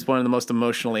said it was one of the most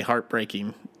emotionally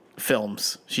heartbreaking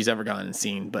films she's ever gone and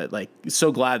seen. But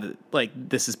so glad that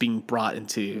this is being brought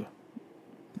into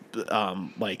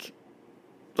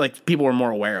people are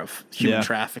more aware of human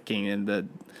trafficking and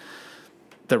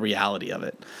the reality of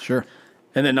it. Sure.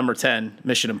 And then number 10,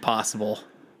 Mission Impossible,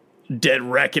 Dead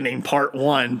Reckoning Part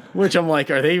 1, which I'm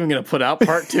like, are they even going to put out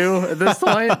Part 2 at this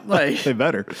point? They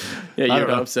better. Yeah, you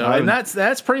hope so. And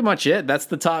that's pretty much it. That's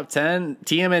the top 10.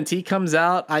 TMNT comes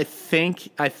out. I think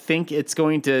it's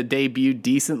going to debut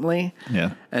decently.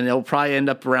 Yeah. And it'll probably end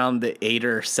up around the 8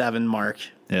 or 7 mark.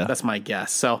 Yeah. That's my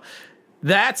guess. So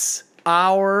that's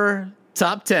our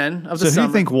top 10 of the summer. So who do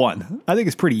you think won? I think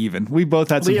it's pretty even. We both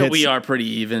had some hits. We are pretty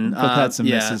even. Both had some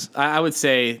misses. I would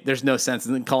say there's no sense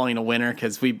in calling a winner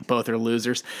because we both are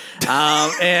losers.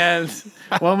 And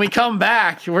when we come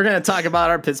back, we're going to talk about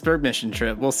our Pittsburgh mission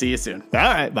trip. We'll see you soon. All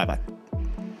right. Bye-bye.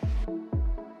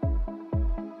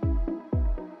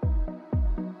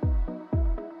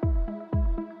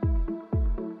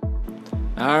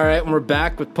 All right, and we're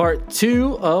back with part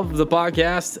 2 of the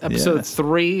podcast, episode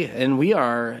 3, and we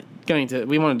wanted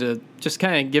to just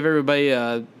kind of give everybody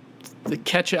to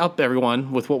catch up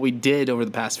everyone with what we did over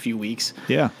the past few weeks.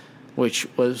 Yeah. Which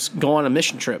was go on a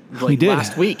mission trip we did.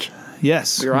 last week.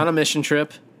 Yes. We were on a mission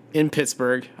trip in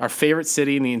Pittsburgh, our favorite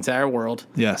city in the entire world.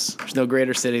 Yes. There's no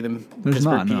greater city than There's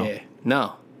Pittsburgh, not, PA.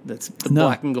 No, that's the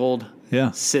black and gold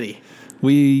city.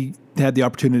 We had the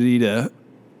opportunity to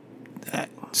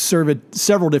serve at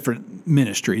several different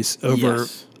ministries over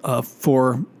a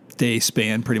 4-day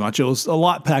span, pretty much. It was a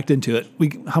lot packed into it.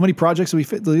 How many projects did we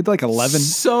fit? 11?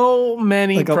 So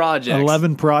many projects.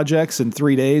 11 projects in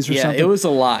 3 days or something. Yeah, it was a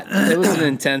lot. It was an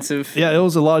intensive. Yeah, it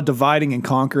was a lot of dividing and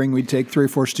conquering. We'd take 3 or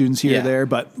 4 students here or there,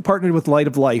 but partnered with Light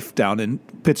of Life down in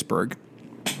Pittsburgh.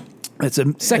 It's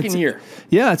a second year.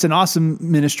 Yeah, it's an awesome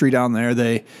ministry down there.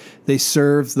 They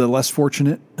serve the less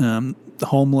fortunate, the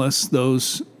homeless,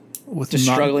 those with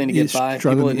struggling to get by,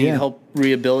 people that need help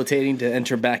rehabilitating to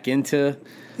enter back into.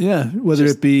 Yeah, whether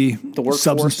it be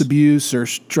substance abuse or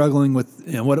struggling with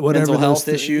whatever mental health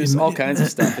issues, all kinds of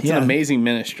stuff. It's an amazing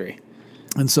ministry.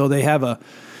 And so they have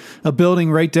a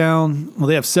building right down. Well,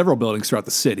 they have several buildings throughout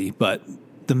the city, but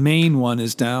the main one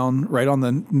is down right on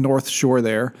the north shore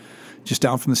there, just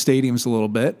down from the stadiums a little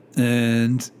bit,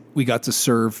 and we got to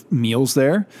serve meals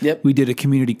there. Yep. We did a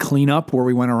community cleanup where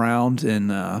we went around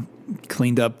and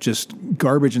cleaned up just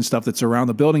garbage and stuff that's around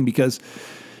the building because,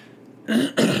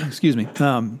 excuse me,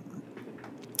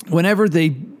 whenever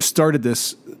they started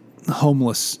this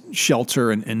homeless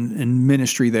shelter and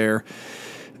ministry there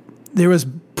was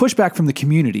pushback from the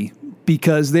community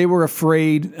because they were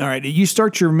afraid, all right, you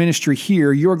start your ministry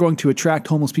here, you're going to attract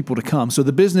homeless people to come. So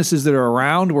the businesses that are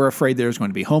around were afraid there's going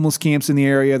to be homeless camps in the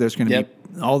area. There's going to be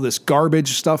all this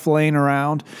garbage stuff laying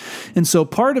around. And so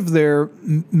part of their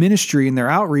ministry and their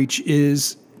outreach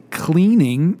is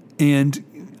cleaning and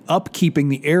upkeeping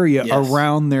the area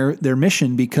around their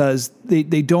mission because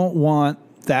they don't want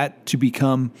that to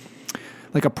become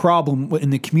like a problem in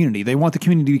the community. They want the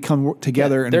community to come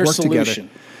together and work together.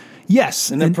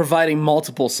 Yes. And they're providing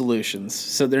multiple solutions.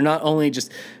 So they're not only just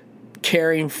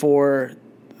caring for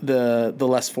the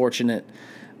less fortunate,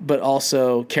 but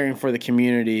also caring for the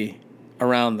community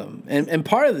around them. And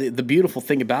part of the beautiful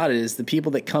thing about it is the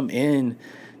people that come in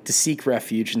to seek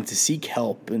refuge and to seek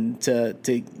help and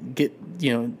to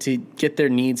get their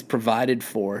needs provided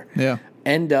for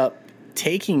end up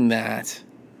taking that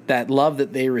love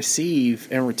that they receive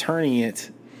and returning it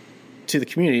to the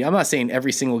community. I'm not saying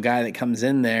every single guy that comes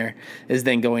in there is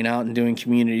then going out and doing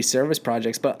community service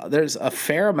projects, but there's a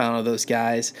fair amount of those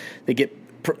guys that get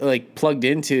plugged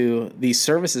into these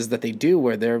services that they do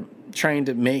where they're trying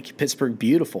to make Pittsburgh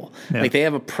beautiful. Yeah. Like they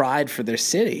have a pride for their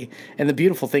city. And the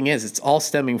beautiful thing is it's all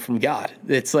stemming from God.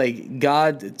 It's like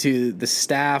God to the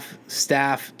staff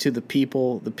to the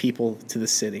people to the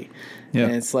city. Yeah.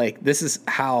 And it's like, this is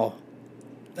how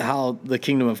the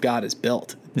kingdom of God is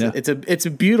built. It's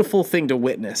a beautiful thing to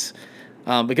witness.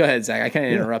 But go ahead, Zach. I kind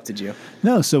of interrupted you.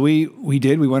 No, so we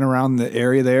went around the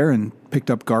area there and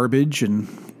picked up garbage and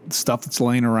stuff that's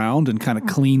laying around and kind of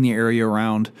clean the area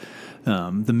around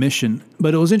the mission.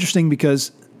 But it was interesting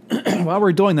because while we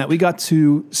were doing that, we got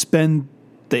to spend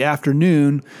the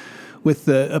afternoon with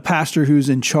a pastor who's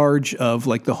in charge of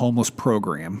like the homeless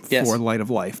program for Light of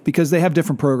Life because they have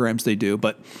different programs they do.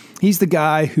 But he's the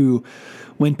guy who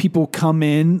when people come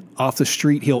in off the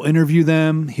street, he'll interview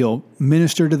them, he'll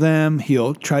minister to them,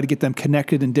 he'll try to get them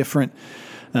connected in different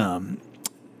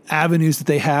avenues that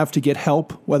they have to get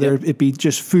help, whether it be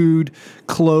just food,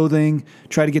 clothing,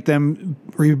 try to get them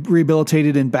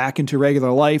rehabilitated and back into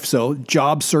regular life. So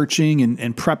job searching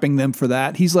and prepping them for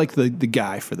that. He's like the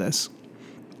guy for this.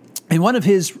 And one of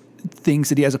his things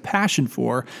that he has a passion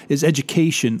for is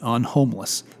education on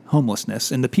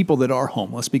homelessness and the people that are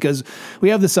homeless, because we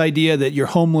have this idea that you're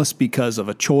homeless because of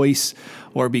a choice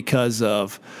or because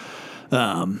of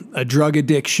a drug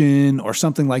addiction or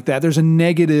something like that. There's a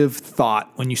negative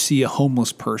thought when you see a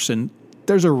homeless person.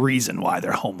 There's a reason why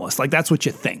they're homeless. Like, that's what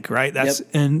you think, right? That's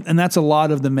and that's a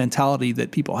lot of the mentality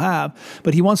that people have.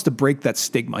 But he wants to break that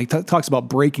stigma. He talks about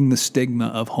breaking the stigma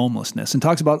of homelessness and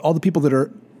talks about all the people that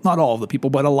are, not all of the people,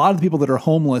 but a lot of the people that are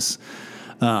homeless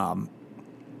are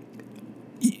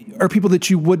people that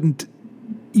you wouldn't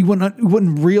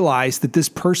realize that this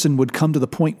person would come to the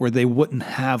point where they wouldn't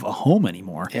have a home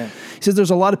anymore. Yeah. He says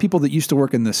there's a lot of people that used to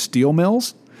work in the steel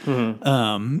mills,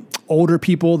 older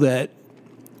people that,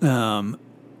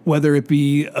 whether it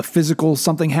be a physical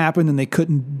something happened and they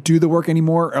couldn't do the work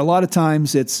anymore. A lot of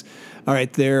times it's, all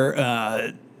right,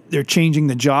 they're changing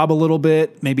the job a little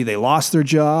bit. Maybe they lost their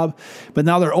job, but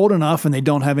now they're old enough and they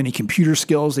don't have any computer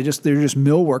skills. They're just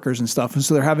mill workers and stuff. And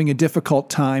so they're having a difficult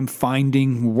time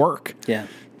finding work. Yeah.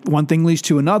 One thing leads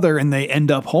to another and they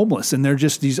end up homeless. And they're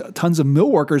just these tons of mill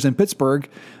workers in Pittsburgh,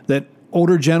 that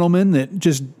older gentlemen that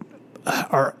just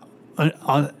are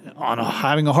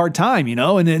having a hard time, and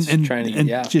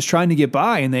just trying to get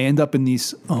by. And they end up in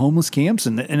these homeless camps.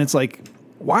 And it's like,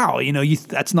 wow,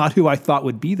 that's not who I thought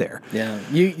would be there. Yeah,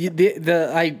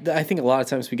 I think a lot of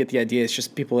times we get the idea it's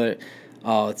just people that,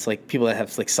 it's like people that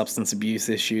have like substance abuse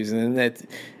issues, and then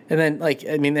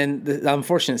the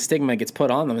unfortunate stigma gets put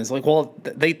on them. It's like, well,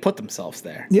 they put themselves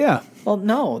there. Yeah. Well,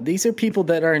 no, these are people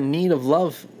that are in need of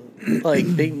love. Like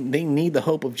they need the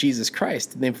hope of Jesus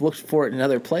Christ, and they've looked for it in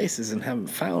other places and haven't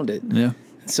found it. Yeah.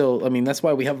 So, that's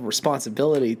why we have a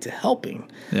responsibility to helping,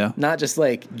 not just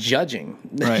like judging,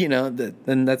 right.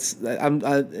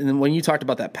 And when you talked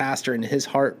about that pastor and his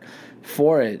heart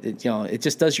for it, it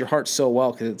just does your heart so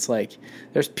well. 'Cause it's like,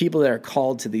 there's people that are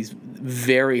called to these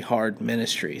very hard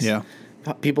ministries,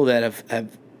 people that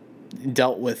have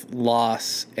dealt with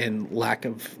loss and lack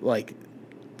of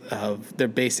their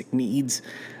basic needs,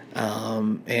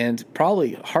 and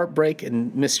probably heartbreak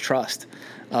and mistrust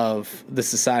of the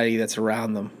society that's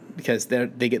around them, because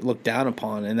they get looked down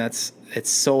upon, and it's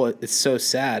so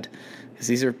sad, because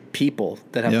these are people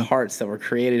that have hearts that were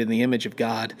created in the image of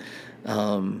God,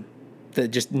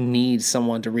 that just need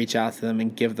someone to reach out to them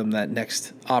and give them that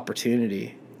next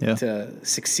opportunity to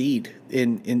succeed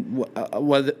in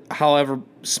whether however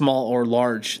small or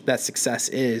large that success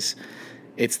is.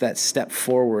 It's that step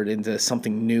forward into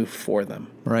something new for them.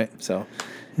 Right. So.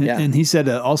 Yeah. And he said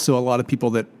also a lot of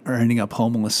people that are ending up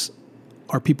homeless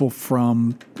are people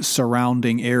from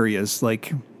surrounding areas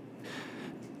like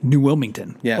New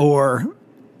Wilmington or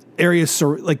areas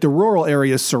like the rural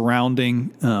areas surrounding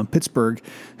Pittsburgh,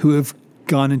 who have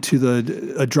gone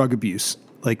into a drug abuse,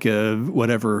 like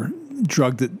whatever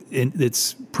drug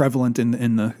that's prevalent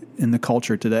in the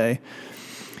culture today.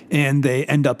 And they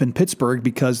end up in Pittsburgh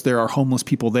because there are homeless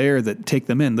people there that take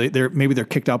them in. Maybe they're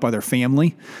kicked out by their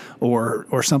family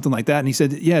or something like that. And he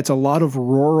said, it's a lot of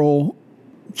rural,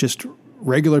 just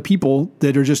regular people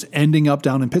that are just ending up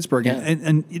down in Pittsburgh. Yeah.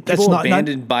 And that's people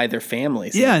abandoned by their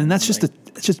families. Yeah, and that's just it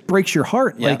just breaks your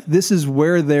heart. Yeah. Like, this is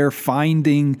where they're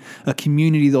finding a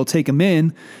community they'll take them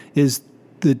in, is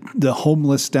the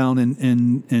homeless down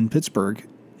in Pittsburgh.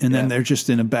 And then they're just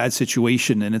in a bad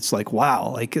situation. And it's like,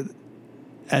 wow, like,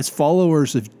 as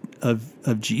followers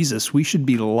of Jesus, we should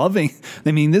be loving.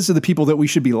 These are the people that we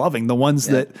should be loving, the ones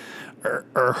that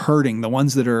are hurting, the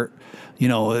ones that are,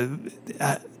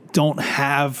 don't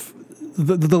have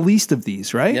the least of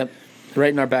these, right? Yep.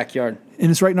 Right in our backyard.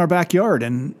 And it's right in our backyard.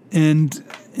 And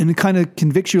it kind of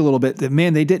convicts you a little bit that,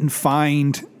 man, they didn't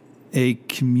find a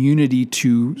community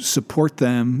to support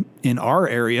them in our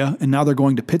area. And now they're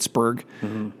going to Pittsburgh.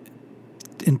 Mm-hmm.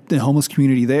 In the homeless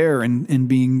community there and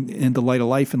being in the light of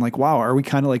life, and like, wow, are we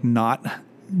kind of like not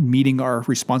meeting our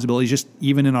responsibilities just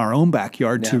even in our own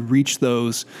backyard to reach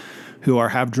those who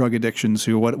have drug addictions,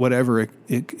 who whatever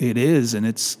it is. And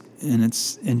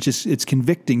it's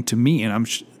convicting to me. And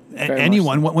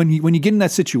anyone, when you get in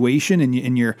that situation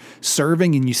and you're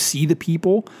serving and you see the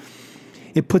people,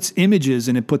 it puts images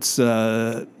and it puts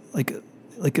like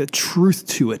a truth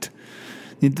to it.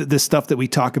 The stuff that we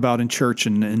talk about in church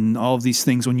and all of these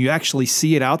things, when you actually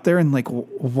see it out there and like,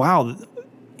 wow,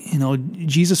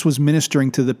 Jesus was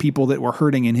ministering to the people that were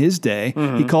hurting in his day.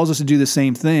 Mm-hmm. He calls us to do the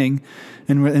same thing.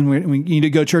 And we need to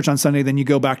go to church on Sunday, then you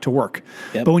go back to work.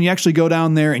 Yep. But when you actually go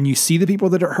down there and you see the people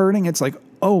that are hurting, it's like,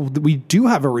 oh, we do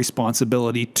have a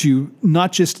responsibility to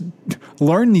not just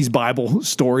learn these Bible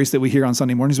stories that we hear on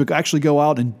Sunday mornings, but actually go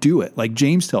out and do it. Like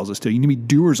James tells us to. You need to be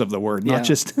doers of the word, not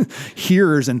just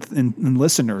hearers and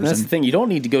listeners. That's the thing. You don't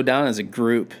need to go down as a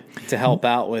group to help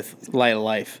out with Light of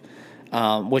Life.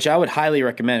 Which I would highly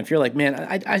recommend. If you're like, man,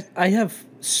 I have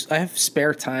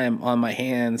spare time on my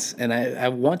hands and I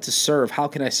want to serve. How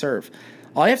can I serve?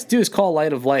 All you have to do is call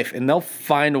Light of Life, and they'll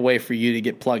find a way for you to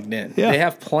get plugged in. Yeah. They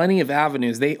have plenty of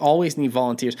avenues. They always need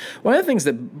volunteers. One of the things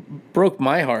that broke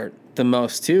my heart the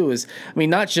most too is,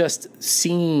 not just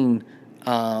seeing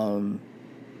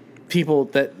people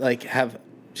that like have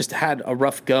just had a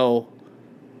rough go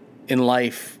in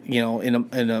life,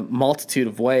 in a multitude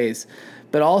of ways.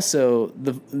 But also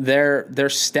their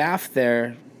staff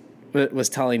there was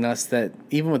telling us that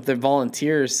even with the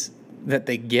volunteers that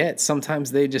they get,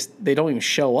 sometimes they don't even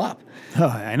show up. Oh,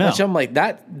 I know. Which I'm like,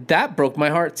 that broke my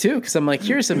heart too, because I'm like,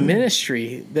 here's a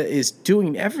ministry that is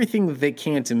doing everything that they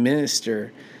can to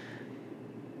minister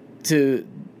to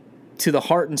the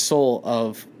heart and soul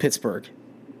of Pittsburgh.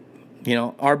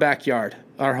 Our backyard,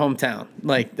 our hometown,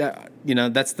 like that.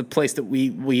 That's the place that we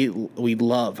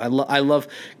love. I love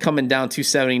coming down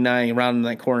 279 around in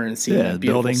that corner and seeing that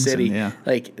beautiful city.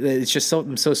 Like, it's just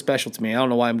something so special to me. I don't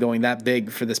know why I'm going that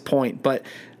big for this point, but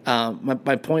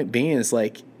my point being is,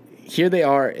 like, here they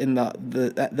are in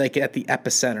the like at the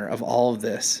epicenter of all of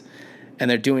this, and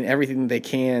they're doing everything they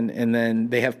can, and then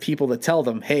they have people that tell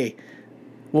them, "Hey,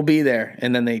 we'll be there,"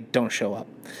 and then they don't show up.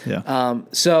 Yeah.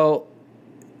 So.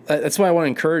 That's why I want to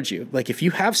encourage you. Like, if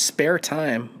you have spare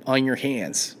time on your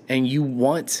hands and you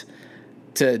want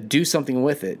to do something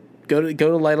with it, go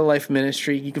to Light of Life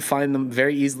Ministry. You can find them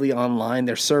very easily online.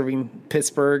 They're serving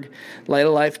Pittsburgh, Light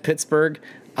of Life Pittsburgh,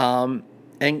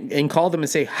 and call them and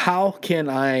say, "How can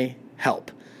I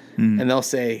help?" And they'll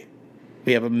say,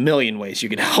 "We have a million ways you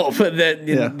can help." That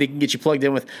they can get you plugged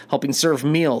in with helping serve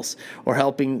meals, or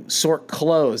helping sort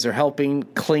clothes, or helping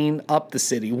clean up the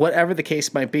city, whatever the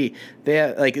case might be. They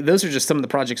have, like, those are just some of the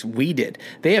projects we did.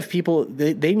 They have people.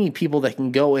 They need people that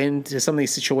can go into some of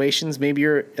these situations. Maybe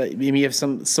you have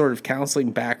some sort of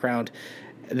counseling background.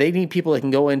 They need people that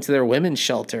can go into their women's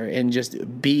shelter and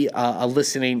just be a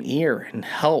listening ear and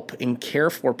help and care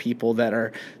for people that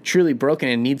are truly broken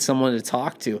and need someone to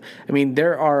talk to.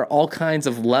 There are all kinds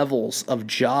of levels of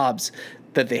jobs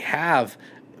that they have,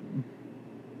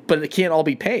 but it can't all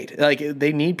be paid. Like,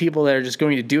 they need people that are just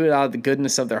going to do it out of the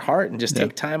goodness of their heart and just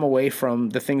take time away from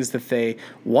the things that they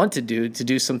want to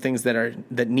do some things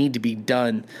that need to be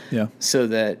done so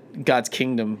that God's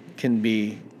kingdom can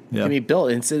be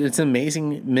built. It's an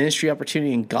amazing ministry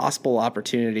opportunity and gospel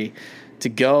opportunity to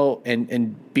go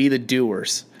and be the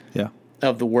doers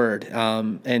of the word.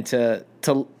 And to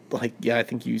like, I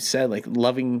think you said, like,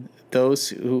 loving those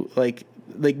who like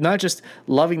not just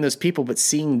loving those people, but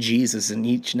seeing Jesus in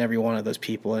each and every one of those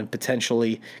people and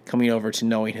potentially coming over to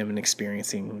knowing him and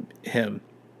experiencing him.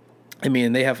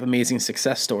 They have amazing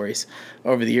success stories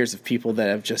over the years of people that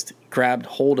have just grabbed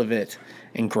hold of it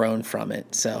and grown from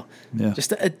it. So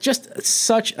just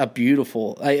such a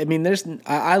beautiful,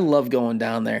 I love going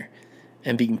down there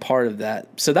and being part of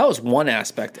that. So that was one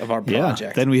aspect of our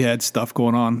project. Then we had stuff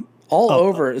going on all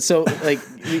over. So, like,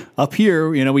 up here,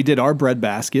 we did our bread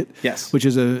basket, which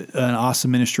is an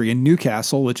awesome ministry in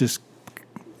Newcastle, which is,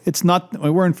 it's not,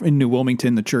 we're in New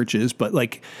Wilmington, the church is, but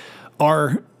like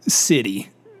our city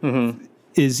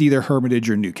is either Hermitage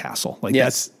or Newcastle. Like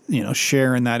that's,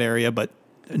 share in that area, but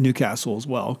Newcastle as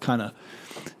well, kind of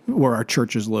where our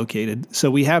church is located. So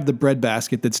we have the bread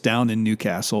basket that's down in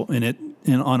Newcastle, and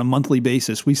on a monthly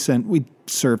basis, we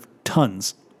serve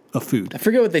tons of food. I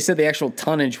forget what they said the actual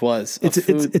tonnage was.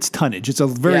 It's tonnage. It's a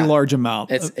very large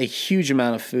amount. It's a huge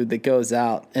amount of food that goes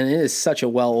out, and it is such a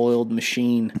well-oiled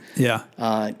machine. Yeah.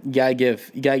 You gotta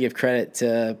give credit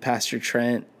to Pastor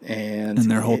Trent and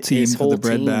their whole team for the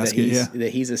bread basket. That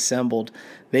he's assembled.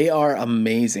 They are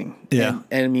amazing. Yeah.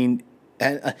 And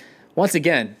once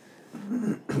again,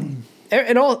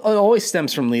 it always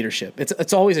stems from leadership.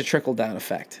 It's always a trickle down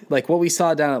effect. Like what we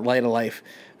saw down at Light of Life,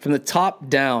 from the top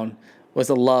down was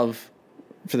a love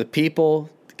for the people,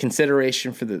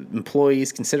 consideration for the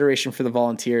employees, consideration for the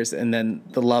volunteers, and then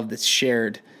the love that's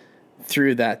shared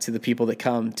through that to the people that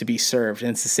come to be served.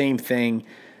 And it's the same thing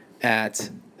at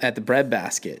the bread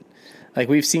basket. Like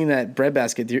we've seen that bread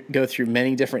basket go through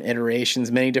many different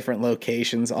iterations, many different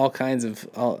locations, all kinds of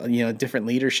different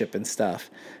leadership and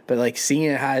stuff. But like seeing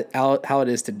it how it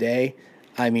is today,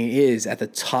 it is at the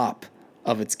top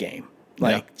of its game.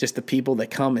 Like just the people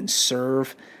that come and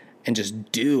serve and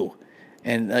just do.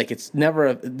 And like it's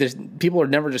never people are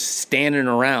never just standing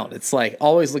around. It's like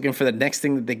always looking for the next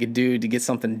thing that they could do to get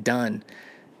something done.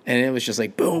 And it was just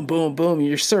like boom, boom, boom.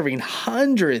 You're serving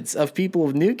hundreds of people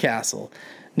of Newcastle.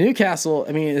 Newcastle,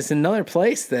 I mean, it's another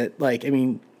place that like, I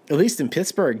mean, at least in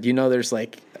Pittsburgh, you know, there's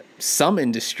like some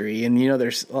industry and, you know,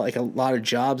 there's like a lot of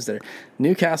jobs there.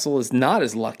 Newcastle is not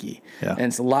as lucky. Yeah. And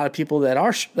it's a lot of people that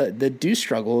that do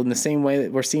struggle in the same way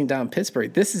that we're seeing down in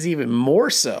Pittsburgh. This is even more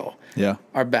so. Yeah.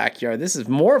 Our backyard. This is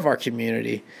more of our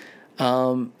community.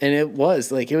 And it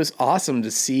was awesome to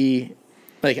see,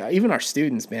 like, even our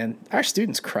students, man. Our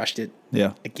students crushed it.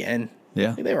 Yeah. Again.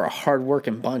 Yeah. They were a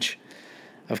hard-working bunch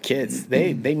of kids.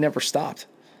 They never stopped.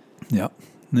 Yeah.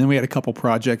 And then we had a couple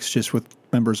projects just with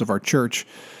members of our church,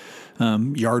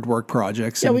 yard work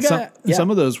projects. Yeah, and some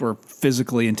of those were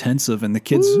physically intensive, and the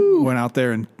kids went out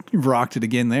there and rocked it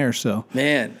again there. So,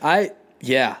 man,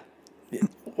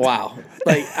 wow.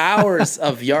 Like hours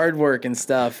of yard work and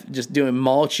stuff, just doing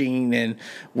mulching and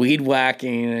weed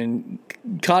whacking and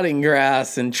cutting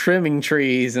grass and trimming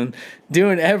trees and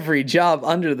doing every job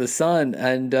under the sun.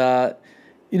 And,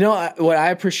 you know, what I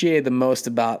appreciated the most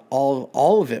about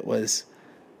all of it was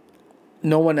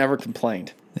no one ever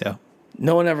complained. Yeah.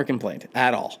 No one ever complained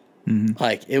at all. Mm-hmm.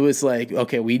 Like, it was like,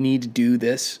 okay, we need to do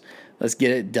this. Let's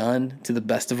get it done to the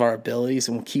best of our abilities,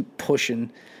 and we'll keep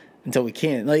pushing until we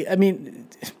can. Like, I mean,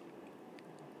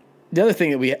 the other thing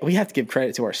that we have to give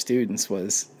credit to our students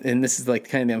was, and this is like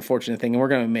kind of the unfortunate thing, and we're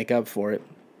going to make up for it,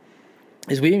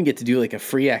 is we didn't get to do like a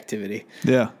free activity.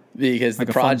 Yeah. Because like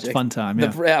the project, fun time,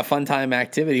 fun time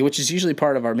activity, which is usually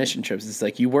part of our mission trips. It's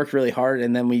like you work really hard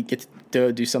and then we get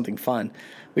to do something fun.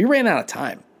 We ran out of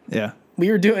time. Yeah.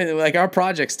 We were doing like our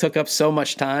projects took up so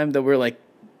much time that we're like,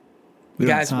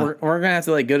 guys, we're gonna have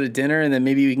to like go to dinner and then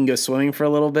maybe we can go swimming for a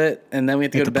little bit and then we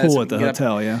have to go to bed. Pool at the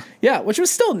hotel, yeah, which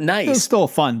was still nice. It was still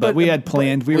fun, but we had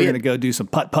planned we were gonna go do some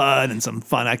putt and some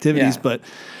fun activities, but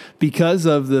because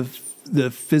of the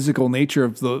physical nature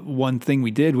of the one thing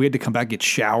we did, we had to come back, get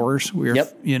showers. We were,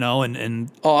 you know,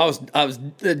 and I was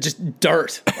just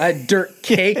dirt. I had dirt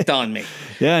caked on me.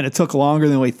 Yeah. And it took longer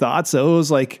than we thought. So it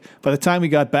was like, by the time we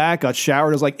got back, got showered,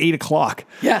 it was like 8:00.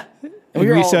 Yeah. And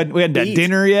we said we hadn't had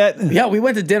dinner yet. Yeah. We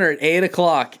went to dinner at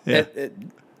 8:00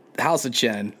 at House of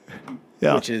Chen,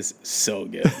 which is so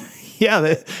good.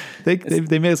 Yeah,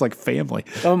 they made us like family.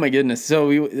 Oh my goodness! So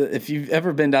if you've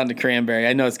ever been down to Cranberry,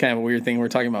 I know it's kind of a weird thing. We're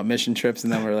talking about mission trips,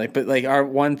 and then we're like, but like our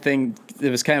one thing that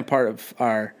was kind of part of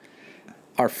our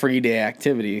free day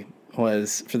activity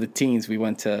was for the teens. We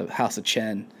went to House of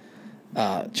Chen,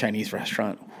 Chinese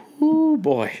restaurant. Ooh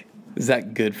boy, is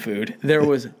that good food? There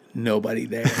was nobody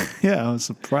there. Yeah, I was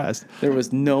surprised. There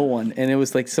was no one, and it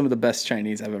was like some of the best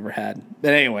Chinese I've ever had.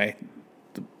 But anyway.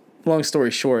 Long story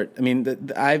short, I mean,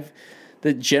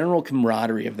 the general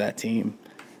camaraderie of that team,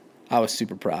 I was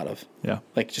super proud of. Yeah.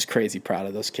 Like, just crazy proud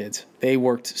of those kids. They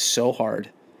worked so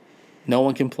hard. No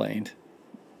one complained.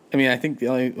 I mean, I think the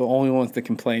only ones that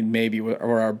complained maybe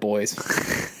were our boys.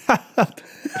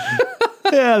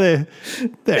 Yeah,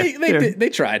 they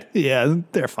tried. Yeah,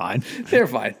 they're fine. They're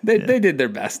fine. They did their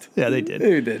best. Yeah, they did.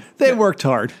 They did. They worked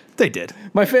hard. They did.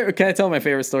 My favorite. Can I tell my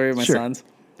favorite story of my sons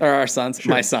or our sons?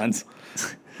 Sure. My sons.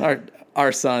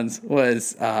 Our sons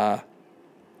was so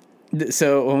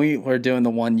when we were doing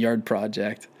the 1 yard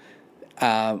project,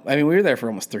 I mean, we were there for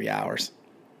almost 3 hours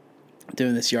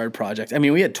doing this yard project. I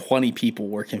mean, we had 20 people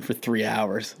working for 3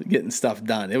 hours getting stuff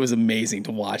done. It was amazing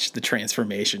to watch the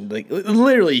transformation. Like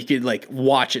literally you could like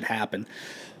watch it happen.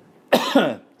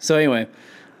 So anyway,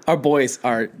 our boys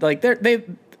are like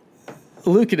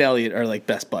Luke and Elliot are like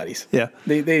best buddies. Yeah.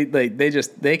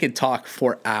 They could talk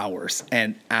for hours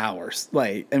and hours.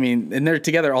 Like, I mean, and they're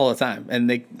together all the time. And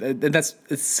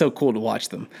it's so cool to watch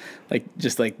them. Like,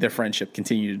 just like their friendship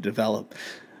continue to develop.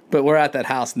 But we're at that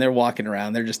house and they're walking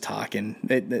around. They're just talking.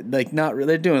 They're doing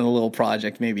a little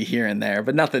project maybe here and there,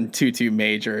 but nothing too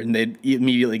major. And they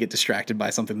immediately get distracted by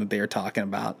something that they are talking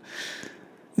about.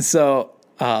 So,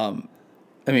 I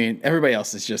mean, everybody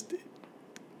else is just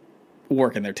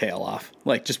working their tail off,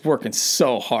 like just working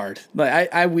so hard.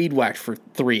 Like I weed whacked for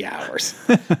 3 hours,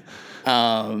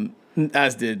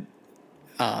 as did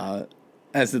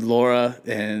Laura,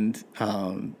 and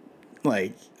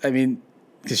like I mean,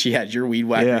 because she had your weed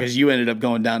whacker because you ended up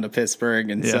going down to Pittsburgh,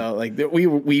 and so like we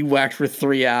weed whacked for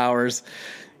 3 hours.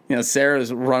 You know,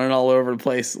 Sarah's running all over the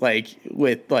place, like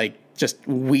with like just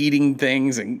weeding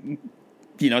things, and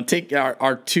you know, take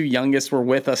our 2 youngest were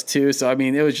with us too. So I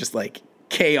mean, it was just like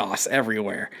chaos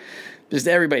everywhere. Just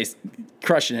everybody's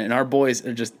crushing it, and our boys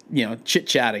are just, you know,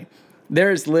 chit-chatting.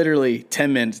 There's literally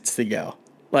 10 minutes to go,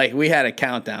 Like, we had a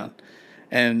countdown,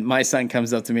 and my son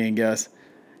comes up to me and goes,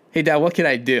 "Hey, Dad, what can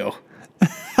I do?"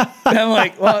 And I'm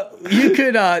like, well, you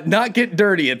could not get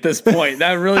dirty at this point.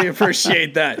 I really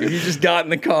appreciate that. If you just got in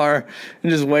the car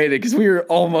and just waited, because we were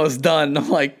almost done. I'm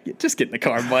like, just get in the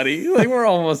car, buddy. Like, we're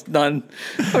almost done.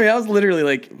 I mean, I was literally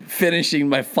like finishing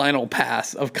my final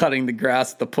pass of cutting the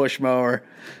grass with the push mower.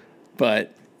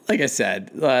 But like I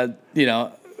said, you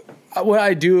know, what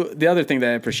I do, the other thing that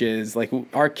I appreciate is like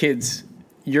our kids,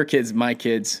 your kids, my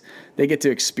kids, they get to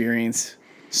experience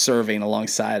serving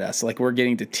alongside us. Like, we're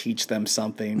getting to teach them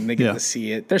something. They get to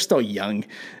see it. They're still young,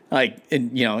 like,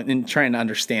 and, you know, and trying to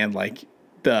understand like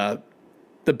the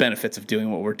benefits of doing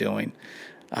what we're doing.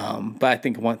 But I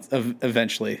think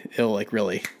eventually it'll like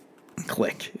really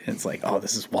click. And it's like, oh,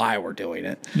 this is why we're doing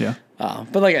it. Yeah.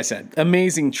 But like I said,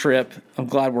 amazing trip. I'm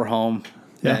glad we're home.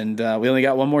 Yeah. And we only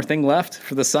got one more thing left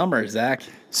for the summer, Zach.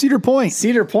 Cedar Point.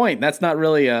 Cedar Point. That's not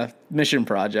really a mission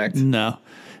project. No.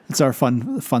 It's our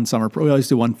fun summer. We always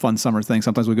do one fun summer thing.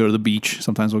 Sometimes we go to the beach.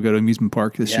 Sometimes we'll go to amusement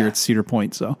park. This year it's Cedar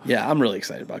Point. So yeah, I'm really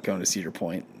excited about going to Cedar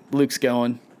Point. Luke's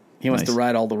going. He wants to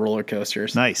ride all the roller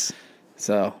coasters. Nice.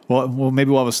 So well,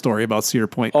 maybe we'll have a story about Cedar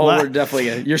Point. Oh, we're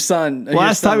definitely your son.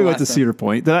 Last time we went to Cedar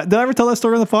Point. Did I ever tell that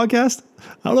story on the podcast?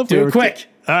 I don't know if do it quick.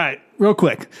 All right, real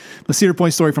quick. The Cedar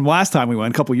Point story from last time we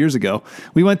went a couple years ago.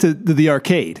 We went to the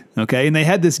arcade. Okay, and they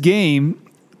had this game.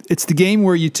 It's the game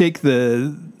where you take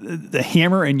the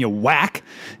hammer and you whack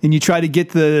and you try to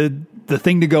get the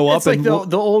thing to go up. It's like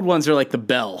the old ones are like the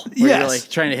bell. Where you're like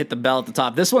trying to hit the bell at the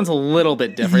top. This one's a little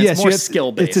bit different. Yes, it's more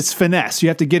skill based. It's finesse. You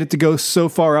have to get it to go so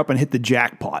far up and hit the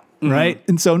jackpot, right?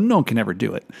 And so no one can ever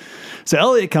do it. So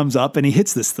Elliot comes up and he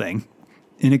hits this thing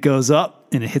and it goes up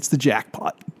and it hits the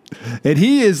jackpot. And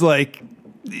he is like,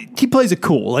 he plays it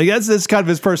cool. Like that's kind of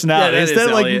his personality.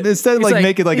 Instead of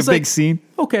making like a big scene.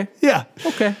 Okay. Yeah.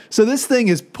 Okay. So this thing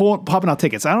is popping out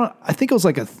tickets. I think it was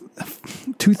like a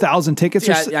 2,000 tickets.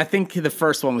 Yeah, I think the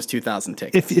first one was 2,000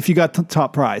 tickets. If you got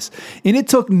top prize. And it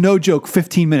took, no joke,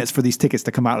 15 minutes for these tickets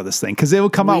to come out of this thing. Because they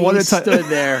would come out one at a time. We stood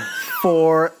there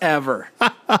forever.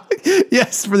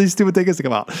 Yes, for these stupid tickets to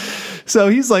come out. So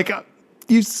he's like,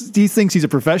 he thinks he's a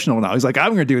professional now. He's like, I'm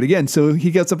going to do it again. So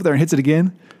he gets up there and hits it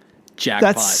again.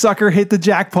 Jackpot. That sucker hit the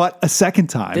jackpot a second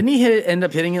time. Didn't he end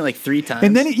up hitting it like 3 times?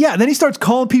 And then he starts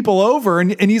calling people over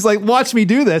and he's like, watch me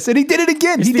do this. And he did it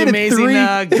again. He did it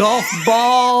 3 golf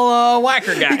ball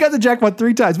whacker guy. He got the jackpot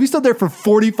 3 times. We stood there for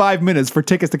 45 minutes for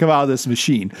tickets to come out of this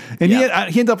machine. And he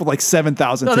ended up with like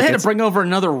 7,000 tickets. No, they had to bring over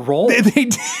another roll. They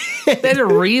did. They had to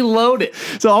reload it.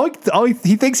 So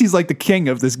he thinks he's like the king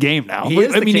of this game now. He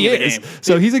is the king of the game.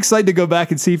 So he's excited to go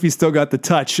back and see if he's still got the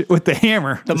touch with the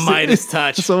hammer. The Midas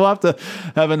touch. So we'll have to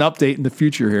have an update in the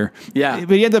future here. Yeah.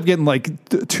 But he ended up getting like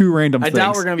 2 random things. I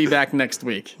doubt we're going to be back next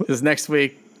week. Because next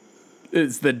week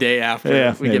is the day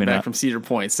after we get back from Cedar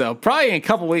Point. So probably in a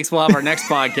couple weeks we'll have our next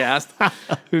podcast.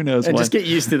 Who knows? And just get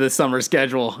used to the summer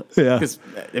schedule. Yeah. Because,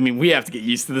 I mean, we have to get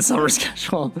used to the summer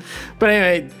schedule. But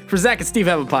anyway, for Zach and Steve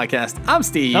Have a Podcast, I'm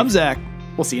Steve. I'm Zach.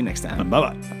 We'll see you next time.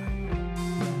 Bye-bye.